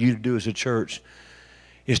trying to get you to do as a church,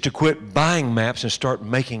 is to quit buying maps and start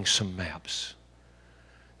making some maps.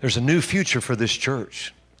 There's a new future for this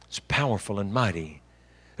church. It's powerful and mighty.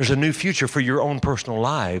 There's a new future for your own personal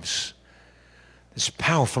lives. It's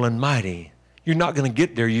powerful and mighty. You're not going to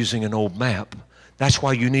get there using an old map. That's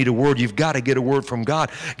why you need a word. You've got to get a word from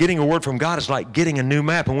God. Getting a word from God is like getting a new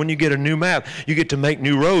map. And when you get a new map, you get to make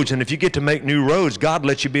new roads. And if you get to make new roads, God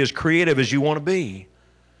lets you be as creative as you want to be.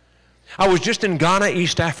 I was just in Ghana,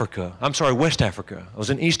 West Africa. I was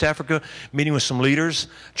in East Africa meeting with some leaders,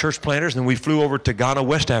 church planters, and we flew over to Ghana,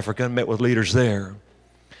 West Africa, and met with leaders there.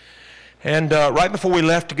 And right before we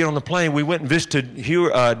left to get on the plane, we went and visited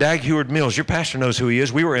Dag Heward-Mills. Your pastor knows who he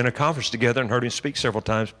is. We were in a conference together and heard him speak several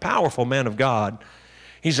times. Powerful man of God.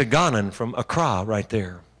 He's a Ghanan from Accra right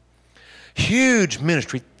there. Huge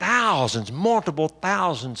ministry, multiple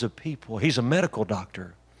thousands of people. He's a medical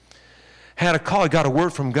doctor. Had a call, he got a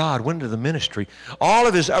word from God, went into the ministry. All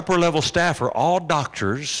of his upper level staff are all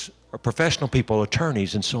doctors or professional people,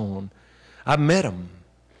 attorneys and so on. I met them.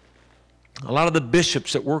 A lot of the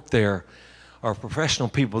bishops that work there are professional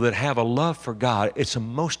people that have a love for God. It's a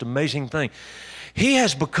most amazing thing. He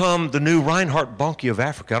has become the new Reinhard Bonnke of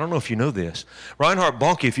Africa. I don't know if you know this. Reinhard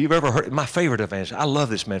Bonnke, if you've ever heard, my favorite evangelist. I love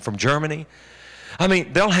this man from Germany. I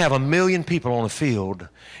mean, they'll have 1 million people on the field.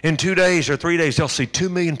 In 2 days or 3 days, they'll see 2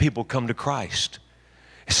 million people come to Christ.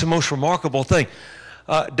 It's the most remarkable thing.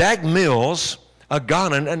 Dag Mills, a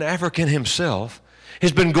Ghanan, an African himself,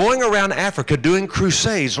 has been going around Africa doing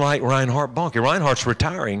crusades like Reinhard Bonnke. Reinhardt's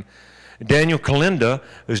retiring. Daniel Kalinda,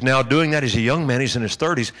 who's now doing that, he's a young man, he's in his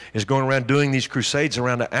 30s, is going around doing these crusades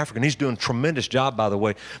around Africa. And he's doing a tremendous job, by the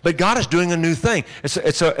way. But God is doing a new thing.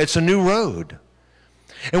 It's a new road.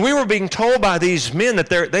 And we were being told by these men that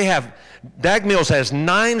Dag Mills has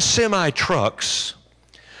 9 semi-trucks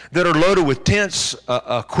that are loaded with tents,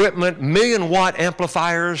 equipment, 1,000,000-watt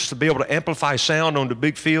amplifiers to be able to amplify sound onto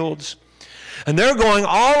big fields. And they're going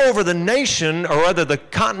all over the nation, or rather the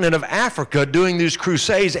continent of Africa, doing these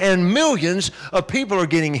crusades, and millions of people are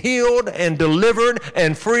getting healed and delivered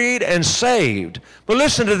and freed and saved. But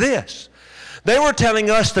listen to this. They were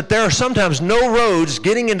telling us that there are sometimes no roads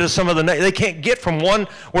getting into some of the they can't get from one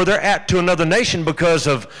where they're at to another nation because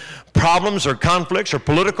of problems or conflicts or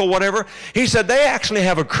political whatever. He said they actually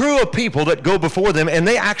have a crew of people that go before them, and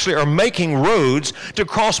they actually are making roads to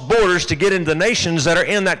cross borders to get into the nations that are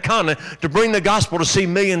in that continent to bring the gospel to see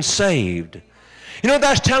millions saved. You know what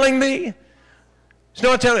that's telling me? It's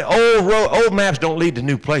not telling me old maps don't lead to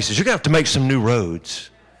new places. You're going to have to make some new roads.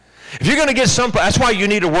 If you're going to get that's why you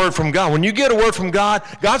need a word from God. When you get a word from God,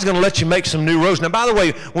 God's going to let you make some new roads. Now, by the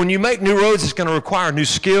way, when you make new roads, it's going to require new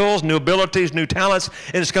skills, new abilities, new talents,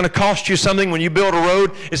 and it's going to cost you something. When you build a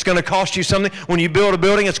road, it's going to cost you something. When you build a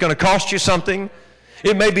building, it's going to cost you something.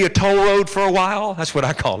 It may be a toll road for a while. That's what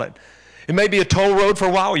I call it. It may be a toll road for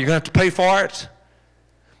a while. You're going to have to pay for it.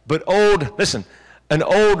 But listen, an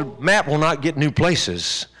old map will not get new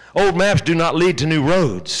places. Old maps do not lead to new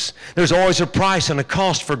roads. There's always a price and a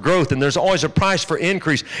cost for growth, and there's always a price for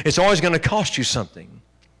increase. It's always going to cost you something.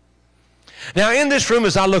 Now, in this room,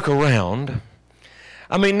 as I look around,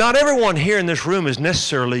 I mean, not everyone here in this room is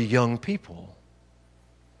necessarily young people.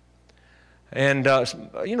 And, a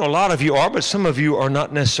lot of you are, but some of you are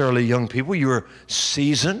not necessarily young people. You're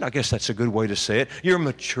seasoned. I guess that's a good way to say it. You're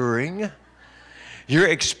maturing. You're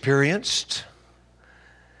experienced.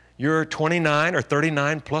 You're 29 or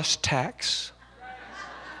 39 plus tax.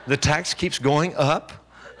 The tax keeps going up.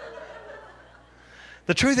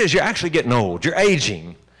 The truth is you're actually getting old. You're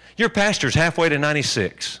aging. Your pastor's halfway to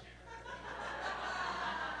 96.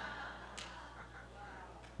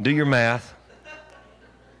 Do your math.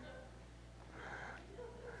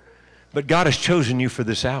 But God has chosen you for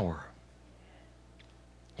this hour.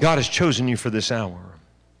 God has chosen you for this hour.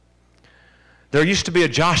 There used to be a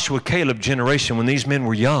Joshua Caleb generation when these men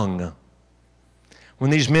were young. When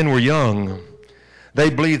these men were young, they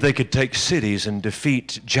believed they could take cities and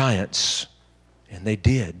defeat giants, and they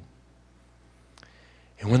did.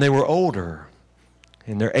 And when they were older,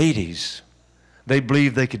 in their 80s, they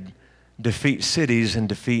believed they could defeat cities and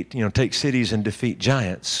take cities and defeat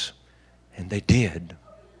giants, and they did.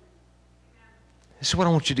 This is what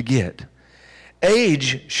I want you to get.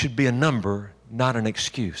 Age should be a number, not an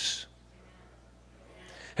excuse.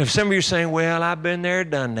 If some of you are saying, well, I've been there,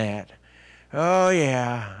 done that. Oh,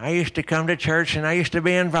 yeah, I used to come to church and I used to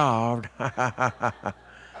be involved.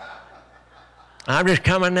 I'm just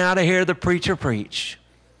coming now to hear the preacher preach.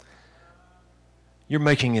 You're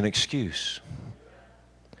making an excuse.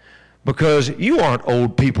 Because you aren't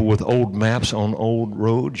old people with old maps on old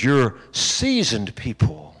roads. You're seasoned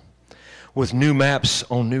people with new maps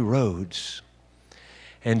on new roads.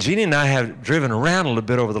 And Jeannie and I have driven around a little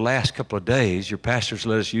bit over the last couple of days. Your pastor's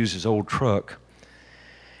let us use his old truck.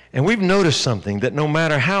 And we've noticed something, that no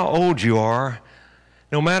matter how old you are,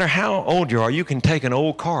 you can take an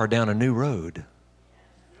old car down a new road.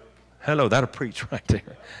 Hello, that'll preach right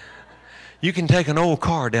there. You can take an old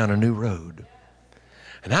car down a new road.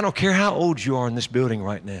 And I don't care how old you are in this building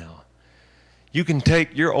right now. You can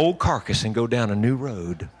take your old carcass and go down a new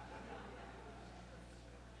road.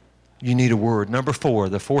 You need a word. Number 4,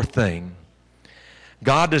 the fourth thing.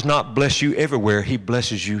 God does not bless you everywhere. He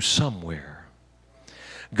blesses you somewhere.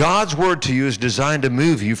 God's word to you is designed to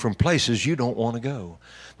move you from places you don't want to go.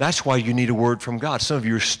 That's why you need a word from God. Some of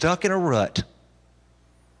you are stuck in a rut.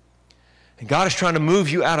 And God is trying to move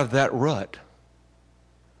you out of that rut.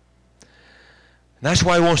 And that's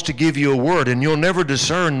why He wants to give you a word. And you'll never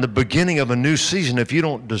discern the beginning of a new season if you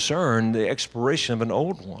don't discern the expiration of an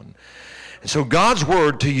old one. And so God's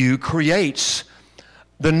word to you creates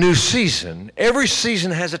the new season. Every season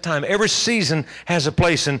has a time. Every season has a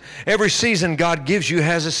place. And every season God gives you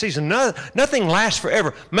has a season. Nothing lasts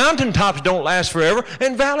forever. Mountaintops don't last forever,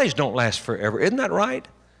 and valleys don't last forever. Isn't that right?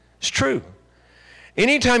 It's true.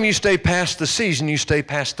 Anytime you stay past the season, you stay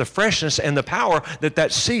past the freshness and the power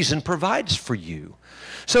that season provides for you.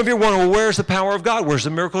 Some of you are wondering, well, where's the power of God? Where's the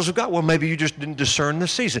miracles of God? Well, maybe you just didn't discern the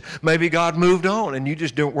season. Maybe God moved on and you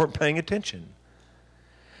just weren't paying attention.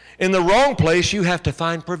 In the wrong place, you have to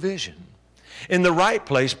find provision. In the right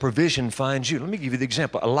place, provision finds you. Let me give you the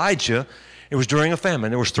example. Elijah, it was during a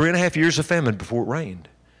famine. There was 3.5 years of famine before it rained.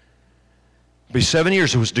 It'd be 7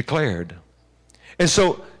 years it was declared. And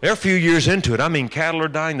so they're a few years into it. I mean, cattle are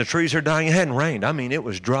dying, the trees are dying. It hadn't rained. I mean, it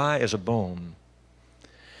was dry as a bone.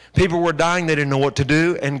 People were dying. They didn't know what to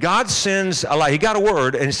do. And God sends Elijah. He got a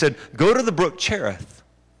word and he said, go to the brook Cherith.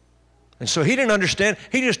 And so he didn't understand.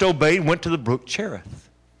 He just obeyed and went to the brook Cherith.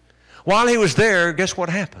 While he was there, guess what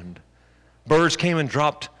happened? Birds came and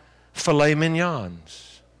dropped filet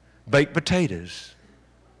mignons, baked potatoes,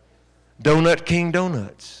 Donut King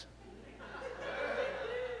donuts.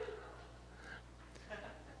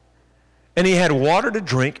 And he had water to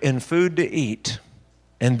drink and food to eat.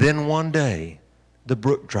 And then one day, the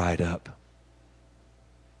brook dried up.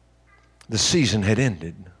 The season had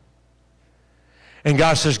ended. And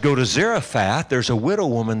God says, go to Zarephath. There's a widow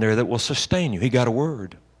woman there that will sustain you. He got a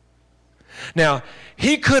word. Now,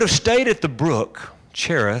 he could have stayed at the brook,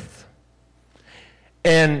 Cherith,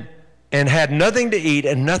 and had nothing to eat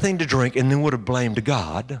and nothing to drink and then would have blamed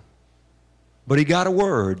God. But he got a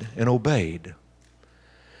word and obeyed.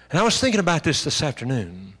 And I was thinking about this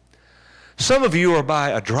afternoon. Some of you are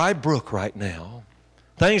by a dry brook right now.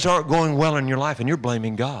 Things aren't going well in your life and you're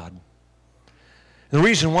blaming God. And the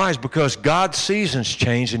reason why is because God's seasons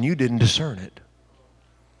changed and you didn't discern it.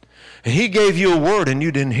 And he gave you a word and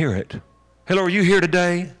you didn't hear it. Hello, are you here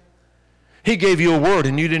today? He gave you a word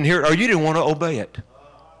and you didn't hear it, or you didn't want to obey it.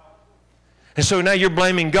 And so now you're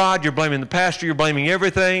blaming God, you're blaming the pastor, you're blaming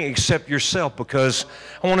everything except yourself, because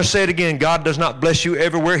I want to say it again, God does not bless you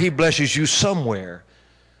everywhere. He blesses you somewhere.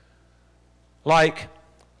 Like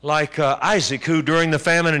Isaac, who during the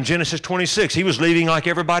famine in Genesis 26, he was leaving like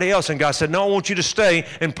everybody else, and God said, no, I want you to stay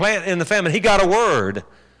and plant in the famine. He got a word.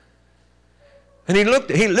 And he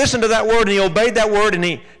listened to that word and he obeyed that word, and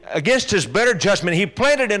he, against his better judgment, he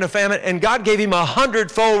planted in a famine, and God gave him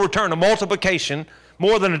 100-fold return, a multiplication,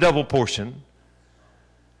 more than a double portion,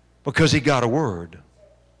 because he got a word.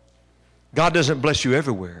 God doesn't bless you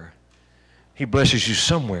everywhere. He blesses you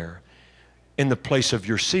somewhere in the place of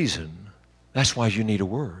your season. That's why you need a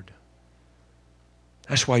word.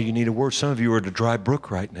 That's why you need a word. Some of you are at a dry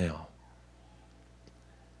brook right now,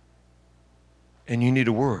 and you need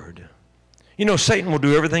a word. You know, Satan will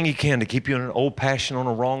do everything he can to keep you in an old passion, on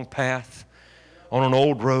a wrong path, on an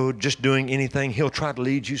old road, just doing anything. He'll try to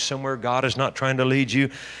lead you somewhere God is not trying to lead you.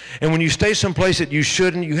 And when you stay someplace that you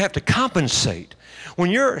shouldn't, you have to compensate.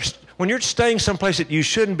 When you're staying someplace that you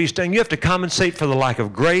shouldn't be staying, you have to compensate for the lack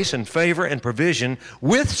of grace and favor and provision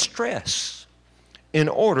with stress in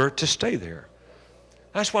order to stay there.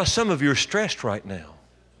 That's why some of you are stressed right now,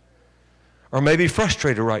 or maybe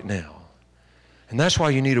frustrated right now. And that's why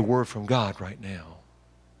you need a word from God right now.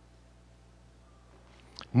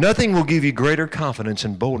 Nothing will give you greater confidence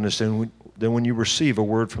and boldness than when you receive a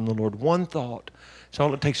word from the Lord. One thought. So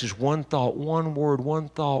all it takes is one thought, one word, one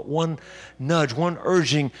thought, one nudge, one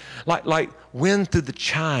urging, like wind through the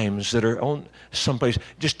chimes that are on someplace.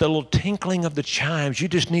 Just the little tinkling of the chimes. You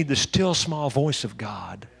just need the still small voice of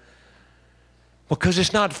God. Because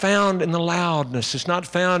it's not found in the loudness. It's not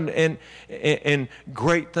found in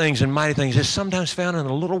great things and mighty things. It's sometimes found in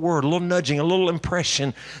a little word, a little nudging, a little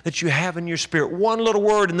impression that you have in your spirit. One little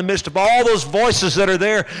word in the midst of all those voices that are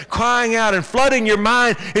there crying out and flooding your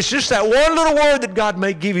mind. It's just that one little word that God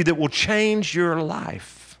may give you that will change your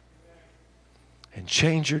life and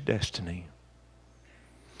change your destiny.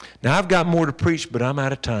 Now, I've got more to preach, but I'm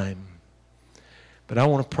out of time. But I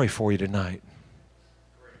want to pray for you tonight,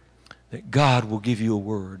 that God will give you a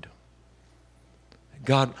word.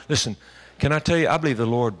 God, listen, can I tell you, I believe the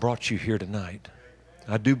Lord brought you here tonight.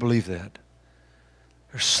 I do believe that.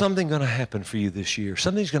 There's something going to happen for you this year.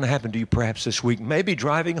 Something's going to happen to you perhaps this week, maybe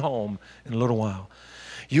driving home in a little while.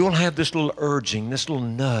 You'll have this little urging, this little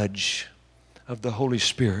nudge of the Holy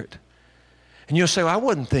Spirit. And you'll say, well, I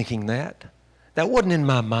wasn't thinking that. That wasn't in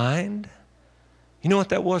my mind. You know what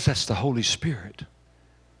that was? That's the Holy Spirit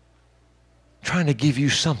trying to give you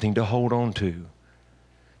something to hold on to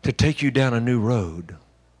take you down a new road,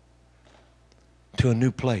 to a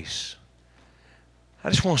new place.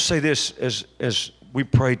 I just want to say this as we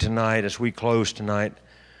pray tonight, as we close tonight,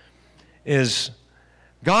 is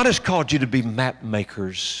God has called you to be map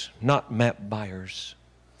makers, not map buyers.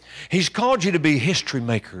 He's called you to be history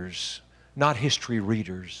makers, not history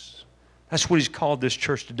readers. That's what He's called this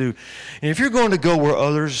church to do. And if you're going to go where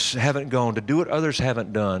others haven't gone, to do what others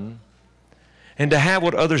haven't done, and to have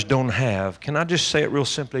what others don't have, can I just say it real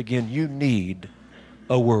simply again? You need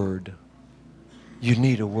a word. You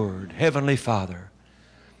need a word. Heavenly Father,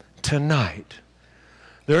 tonight,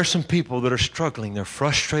 there are some people that are struggling. They're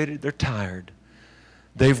frustrated. They're tired.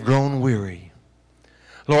 They've grown weary.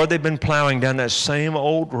 Lord, they've been plowing down that same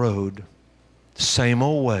old road, same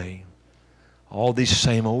old way, all these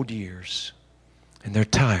same old years, and they're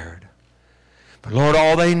tired. But Lord,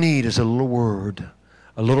 all they need is a little word,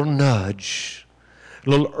 a little nudge, a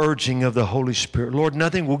little urging of the Holy Spirit. Lord,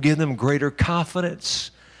 nothing will give them greater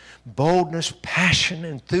confidence, boldness, passion,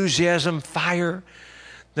 enthusiasm, fire,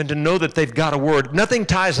 than to know that they've got a word. Nothing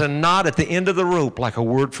ties a knot at the end of the rope like a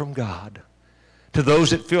word from God. To those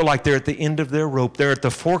that feel like they're at the end of their rope, they're at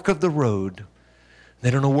the fork of the road. They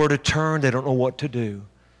don't know where to turn. They don't know what to do.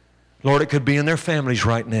 Lord, it could be in their families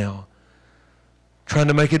right now, trying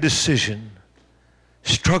to make a decision,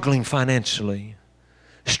 struggling financially,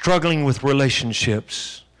 struggling with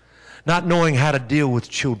relationships, not knowing how to deal with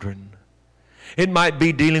children. It might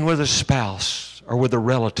be dealing with a spouse or with a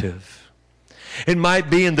relative. It might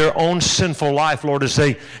be in their own sinful life, Lord, as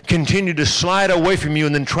they continue to slide away from you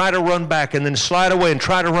and then try to run back and then slide away and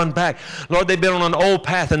try to run back. Lord, they've been on an old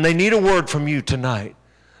path and they need a word from you tonight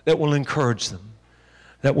that will encourage them,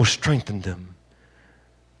 that will strengthen them,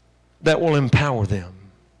 that will empower them.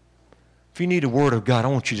 If you need a word of God, I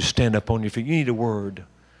want you to stand up on your feet. You need a word.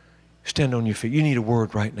 Stand on your feet. You need a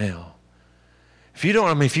word right now. If you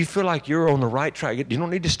don't, if you feel like you're on the right track, you don't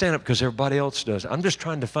need to stand up because everybody else does. I'm just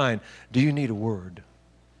trying to find, do you need a word?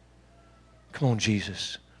 Come on,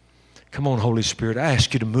 Jesus. Come on, Holy Spirit. I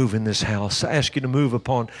ask you to move in this house. I ask you to move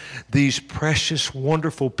upon these precious,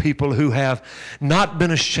 wonderful people who have not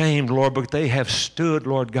been ashamed, Lord, but they have stood,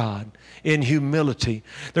 Lord God, in humility.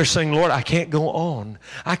 They're saying, Lord, I can't go on.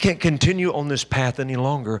 I can't continue on this path any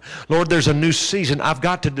longer. Lord, there's a new season. I've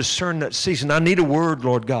got to discern that season. I need a word,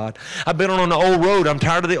 Lord God. I've been on an old road. I'm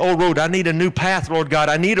tired of the old road. I need a new path, Lord God.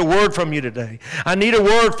 I need a word from you today. I need a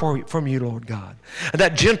word from you, Lord God. And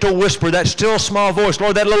that gentle whisper, that still small voice,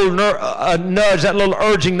 Lord, that little nudge, that little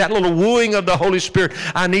urging, that little wooing of the Holy Spirit,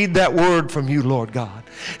 I need that word from you, Lord God.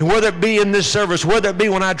 And whether it be in this service, whether it be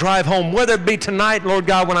when I drive home, whether it be tonight, Lord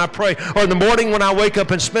God, when I pray, or in the morning when I wake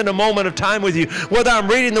up and spend a moment of time with you, whether I'm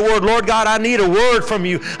reading the Word, Lord God, I need a word from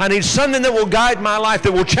you. I need something that will guide my life,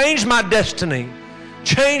 that will change my destiny,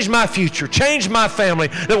 change my future, change my family,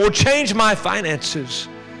 that will change my finances,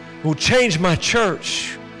 that will change my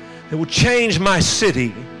church, that will change my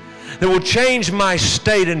city, that will change my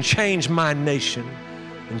state and change my nation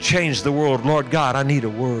and change the world. Lord God, I need a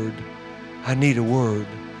word. I need a word.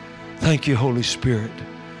 Thank you, Holy Spirit.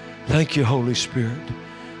 Thank you, Holy Spirit.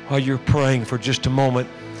 While you're praying for just a moment,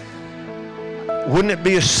 wouldn't it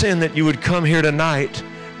be a sin that you would come here tonight?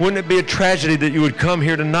 Wouldn't it be a tragedy that you would come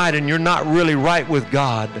here tonight and you're not really right with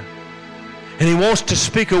God? And He wants to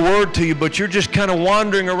speak a word to you, but you're just kind of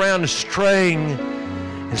wandering around and straying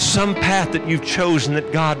in some path that you've chosen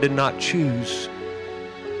that God did not choose.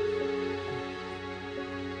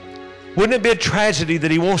 Wouldn't it be a tragedy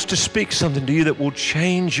that He wants to speak something to you that will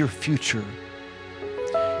change your future?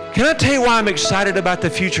 Can I tell you why I'm excited about the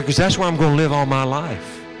future? Because that's where I'm going to live all my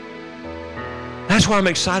life. That's why I'm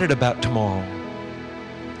excited about tomorrow.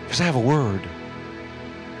 Because I have a word.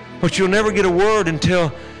 But you'll never get a word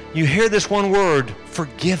until you hear this one word,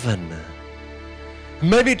 forgiven.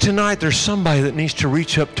 Maybe tonight there's somebody that needs to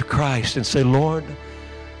reach up to Christ and say, Lord,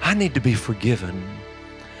 I need to be forgiven.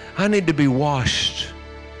 I need to be washed.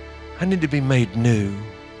 I need to be made new.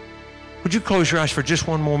 Would you close your eyes for just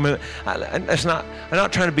one more minute? I'm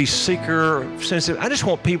not trying to be seeker or sensitive. I just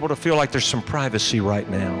want people to feel like there's some privacy right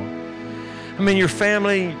now. I mean, your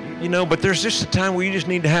family, but there's just a time where you just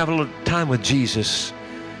need to have a little time with Jesus.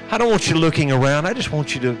 I don't want you looking around. I just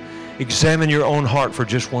want you to examine your own heart for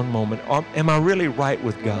just one moment. Am I really right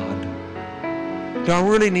with God? Do I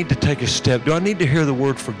really need to take a step? Do I need to hear the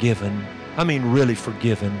word forgiven? I mean, really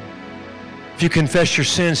forgiven. If you confess your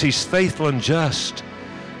sins, He's faithful and just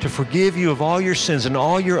to forgive you of all your sins and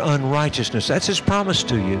all your unrighteousness. That's His promise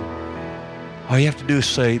to you. All you have to do is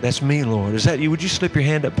say, that's me, Lord. Is that you? Would you slip your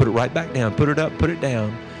hand up, put it right back down, put it up, put it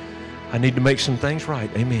down. I need to make some things right.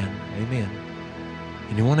 Amen. Amen.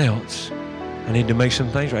 Anyone else? I need to make some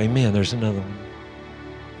things right. Amen. There's another one.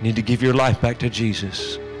 You need to give your life back to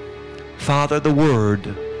Jesus. Father, the word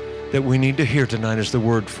that we need to hear tonight is the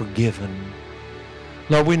word forgiven.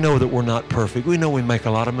 Lord, we know that we're not perfect. We know we make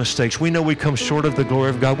a lot of mistakes. We know we come short of the glory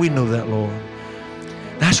of God. We know that, Lord.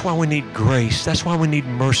 That's why we need grace. That's why we need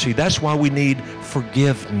mercy. That's why we need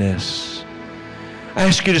forgiveness. I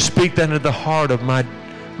ask you to speak that into the heart of my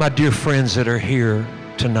dear friends that are here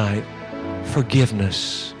tonight.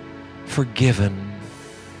 Forgiveness. Forgiven.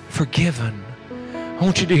 Forgiven. I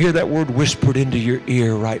want you to hear that word whispered into your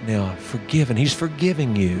ear right now. Forgiven. He's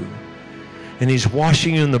forgiving you. And He's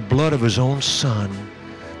washing you in the blood of His own Son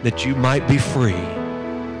that you might be free.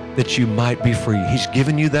 That you might be free. He's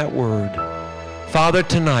given you that word. Father,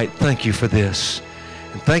 tonight, thank you for this.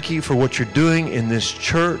 And thank you for what you're doing in this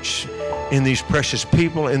church, in these precious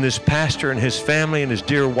people, in this pastor and his family and his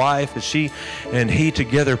dear wife as she and he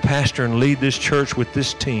together pastor and lead this church with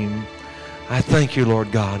this team. I thank you,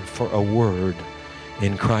 Lord God, for a word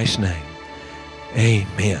in Christ's name.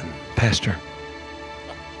 Amen. Pastor.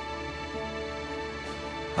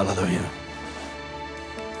 Hallelujah.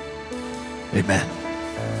 Amen.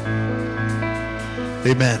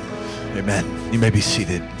 Amen. Amen. You may be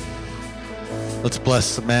seated. Let's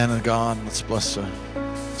bless the man of God. Let's bless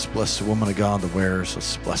the woman of God, the wearers.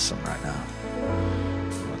 Let's bless them right now.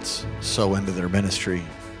 Let's sow into their ministry.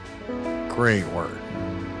 Great word.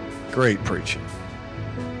 Great preaching.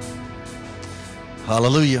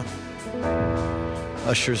 Hallelujah.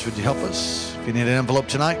 Ushers, would you help us? If you need an envelope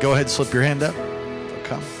tonight, go ahead and slip your hand up. They'll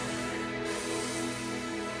come.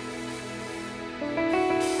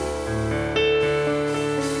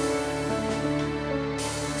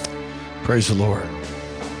 Praise the Lord.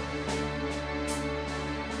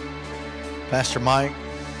 Pastor Mike,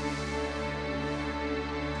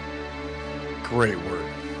 great word.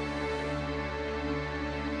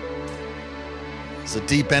 It's the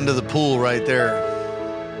deep end of the pool right there.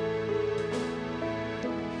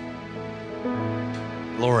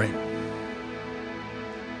 Glory.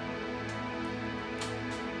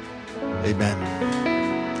 Amen.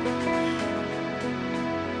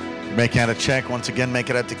 Make out a check. Once again,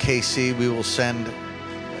 make it out to KC. We will send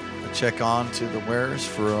a check on to the wearers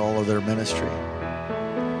for all of their ministry.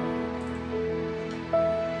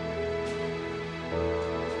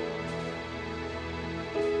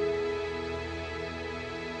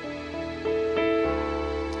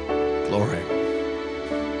 Glory.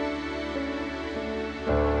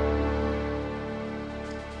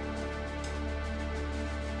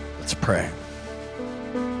 Let's pray.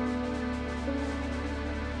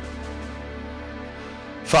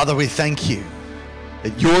 Father, we thank you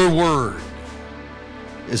that your word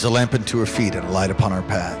is a lamp unto our feet and a light upon our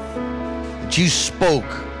path. That you spoke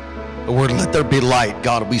the word, let there be light.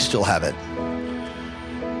 God, we still have it.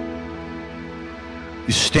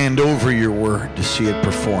 You stand over your word to see it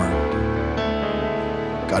performed.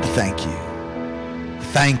 God, thank you.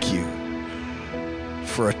 Thank you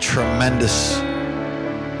for a tremendous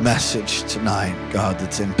message tonight, God,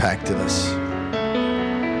 that's impacted us.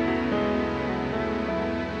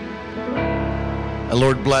 And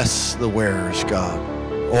Lord, bless the wearers, God,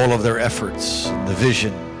 all of their efforts and the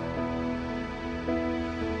vision.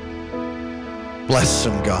 Bless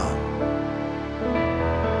them, God.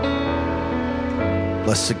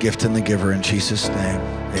 Bless the gift and the giver in Jesus' name.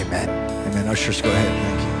 Amen. Amen. Ushers, go ahead.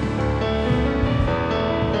 Thank you.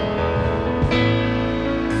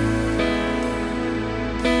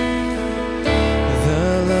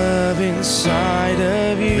 The love inside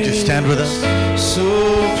of you. Would you stand with us? So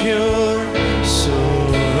pure. So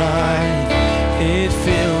right, it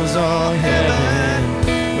fills all heaven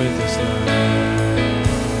with His love.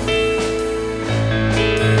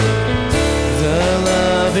 The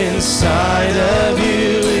love inside of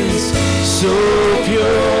you is so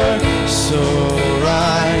pure, so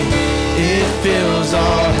right, it fills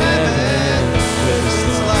all heaven with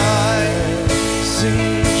His love.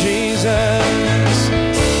 Sing Jesus,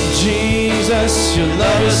 Jesus, your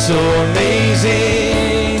love is so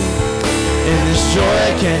amazing. In this joy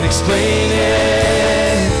I can't explain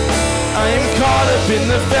it. I am caught up in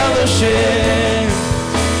the fellowship.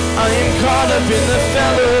 I am caught up in the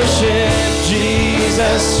fellowship.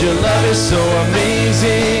 Jesus, your love is so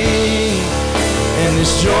amazing. In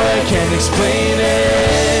this joy I can't explain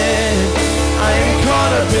it. I am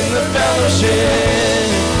caught up in the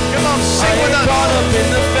fellowship. Come on, sing with us. I am caught up in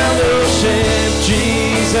the fellowship.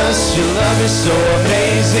 Jesus, your love is so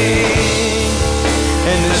amazing.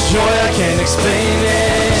 And this joy I can't explain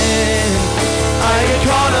it. I am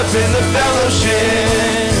caught up in the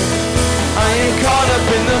fellowship. I am caught up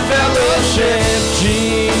in the fellowship.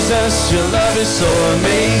 Jesus, your love is so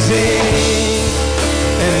amazing.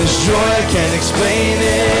 And this joy I can't explain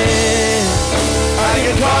it. I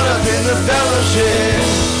am caught up in the fellowship.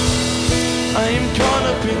 I am caught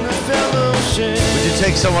up in the fellowship. Would you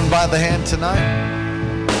take someone by the hand tonight?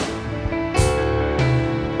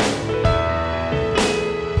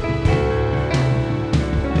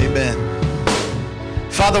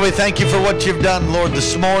 Father, we thank you for what you've done, Lord,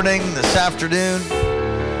 this morning, this afternoon.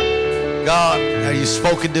 God, how you've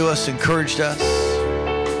spoken to us, encouraged us.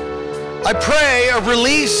 I pray a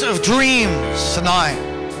release of dreams tonight.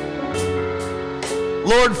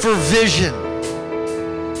 Lord, for vision,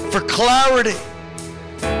 for clarity.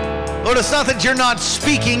 Lord, it's not that you're not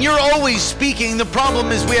speaking. You're always speaking. The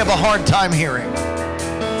problem is we have a hard time hearing.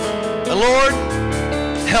 But Lord,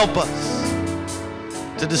 help us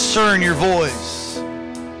to discern your voice.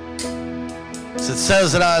 As it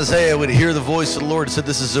says that Isaiah would hear the voice of the Lord, said,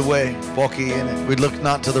 this is the way, walk ye in it. We'd look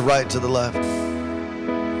not to the right, to the left.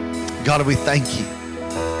 God, we thank you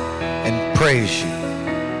and praise you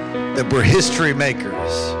that we're history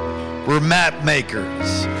makers. We're map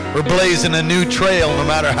makers. We're blazing a new trail no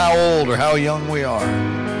matter how old or how young we are.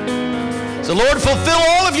 So Lord, fulfill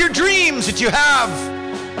all of your dreams that you have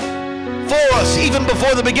for us, even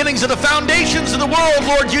before the beginnings of the foundations of the world.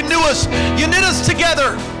 Lord, you knew us. You knit us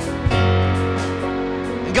together.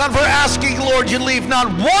 And God, we're asking, Lord, you leave not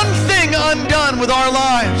one thing undone with our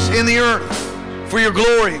lives in the earth for your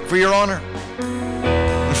glory, for your honor,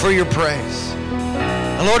 and for your praise.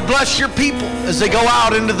 And Lord, bless your people as they go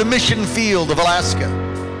out into the mission field of Alaska.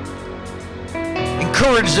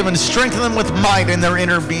 Encourage them and strengthen them with might in their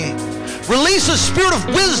inner being. Release a spirit of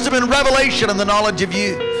wisdom and revelation and the knowledge of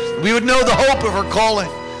you. We would know the hope of our calling.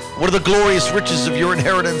 What are the glorious riches of your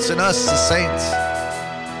inheritance in us, the saints?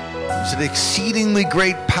 There's an exceedingly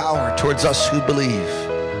great power towards us who believe.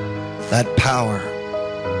 That power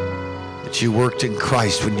that you worked in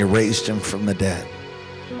Christ when you raised him from the dead.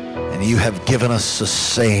 And you have given us the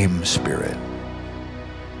same Spirit.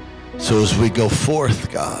 So as we go forth,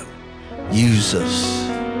 God, use us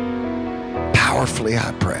powerfully,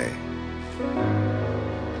 I pray.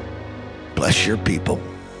 Bless your people.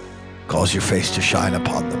 Cause your face to shine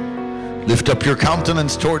upon them. Lift up your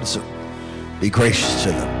countenance towards them. Be gracious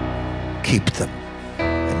to them. Keep them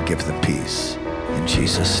and give them peace. In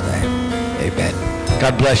Jesus' name, amen.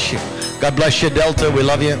 God bless you. God bless you, Delta. We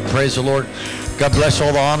love you. Praise the Lord. God bless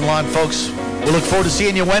all the online folks. We look forward to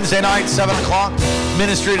seeing you Wednesday night, 7 o'clock.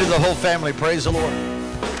 Ministry to the whole family. Praise the Lord.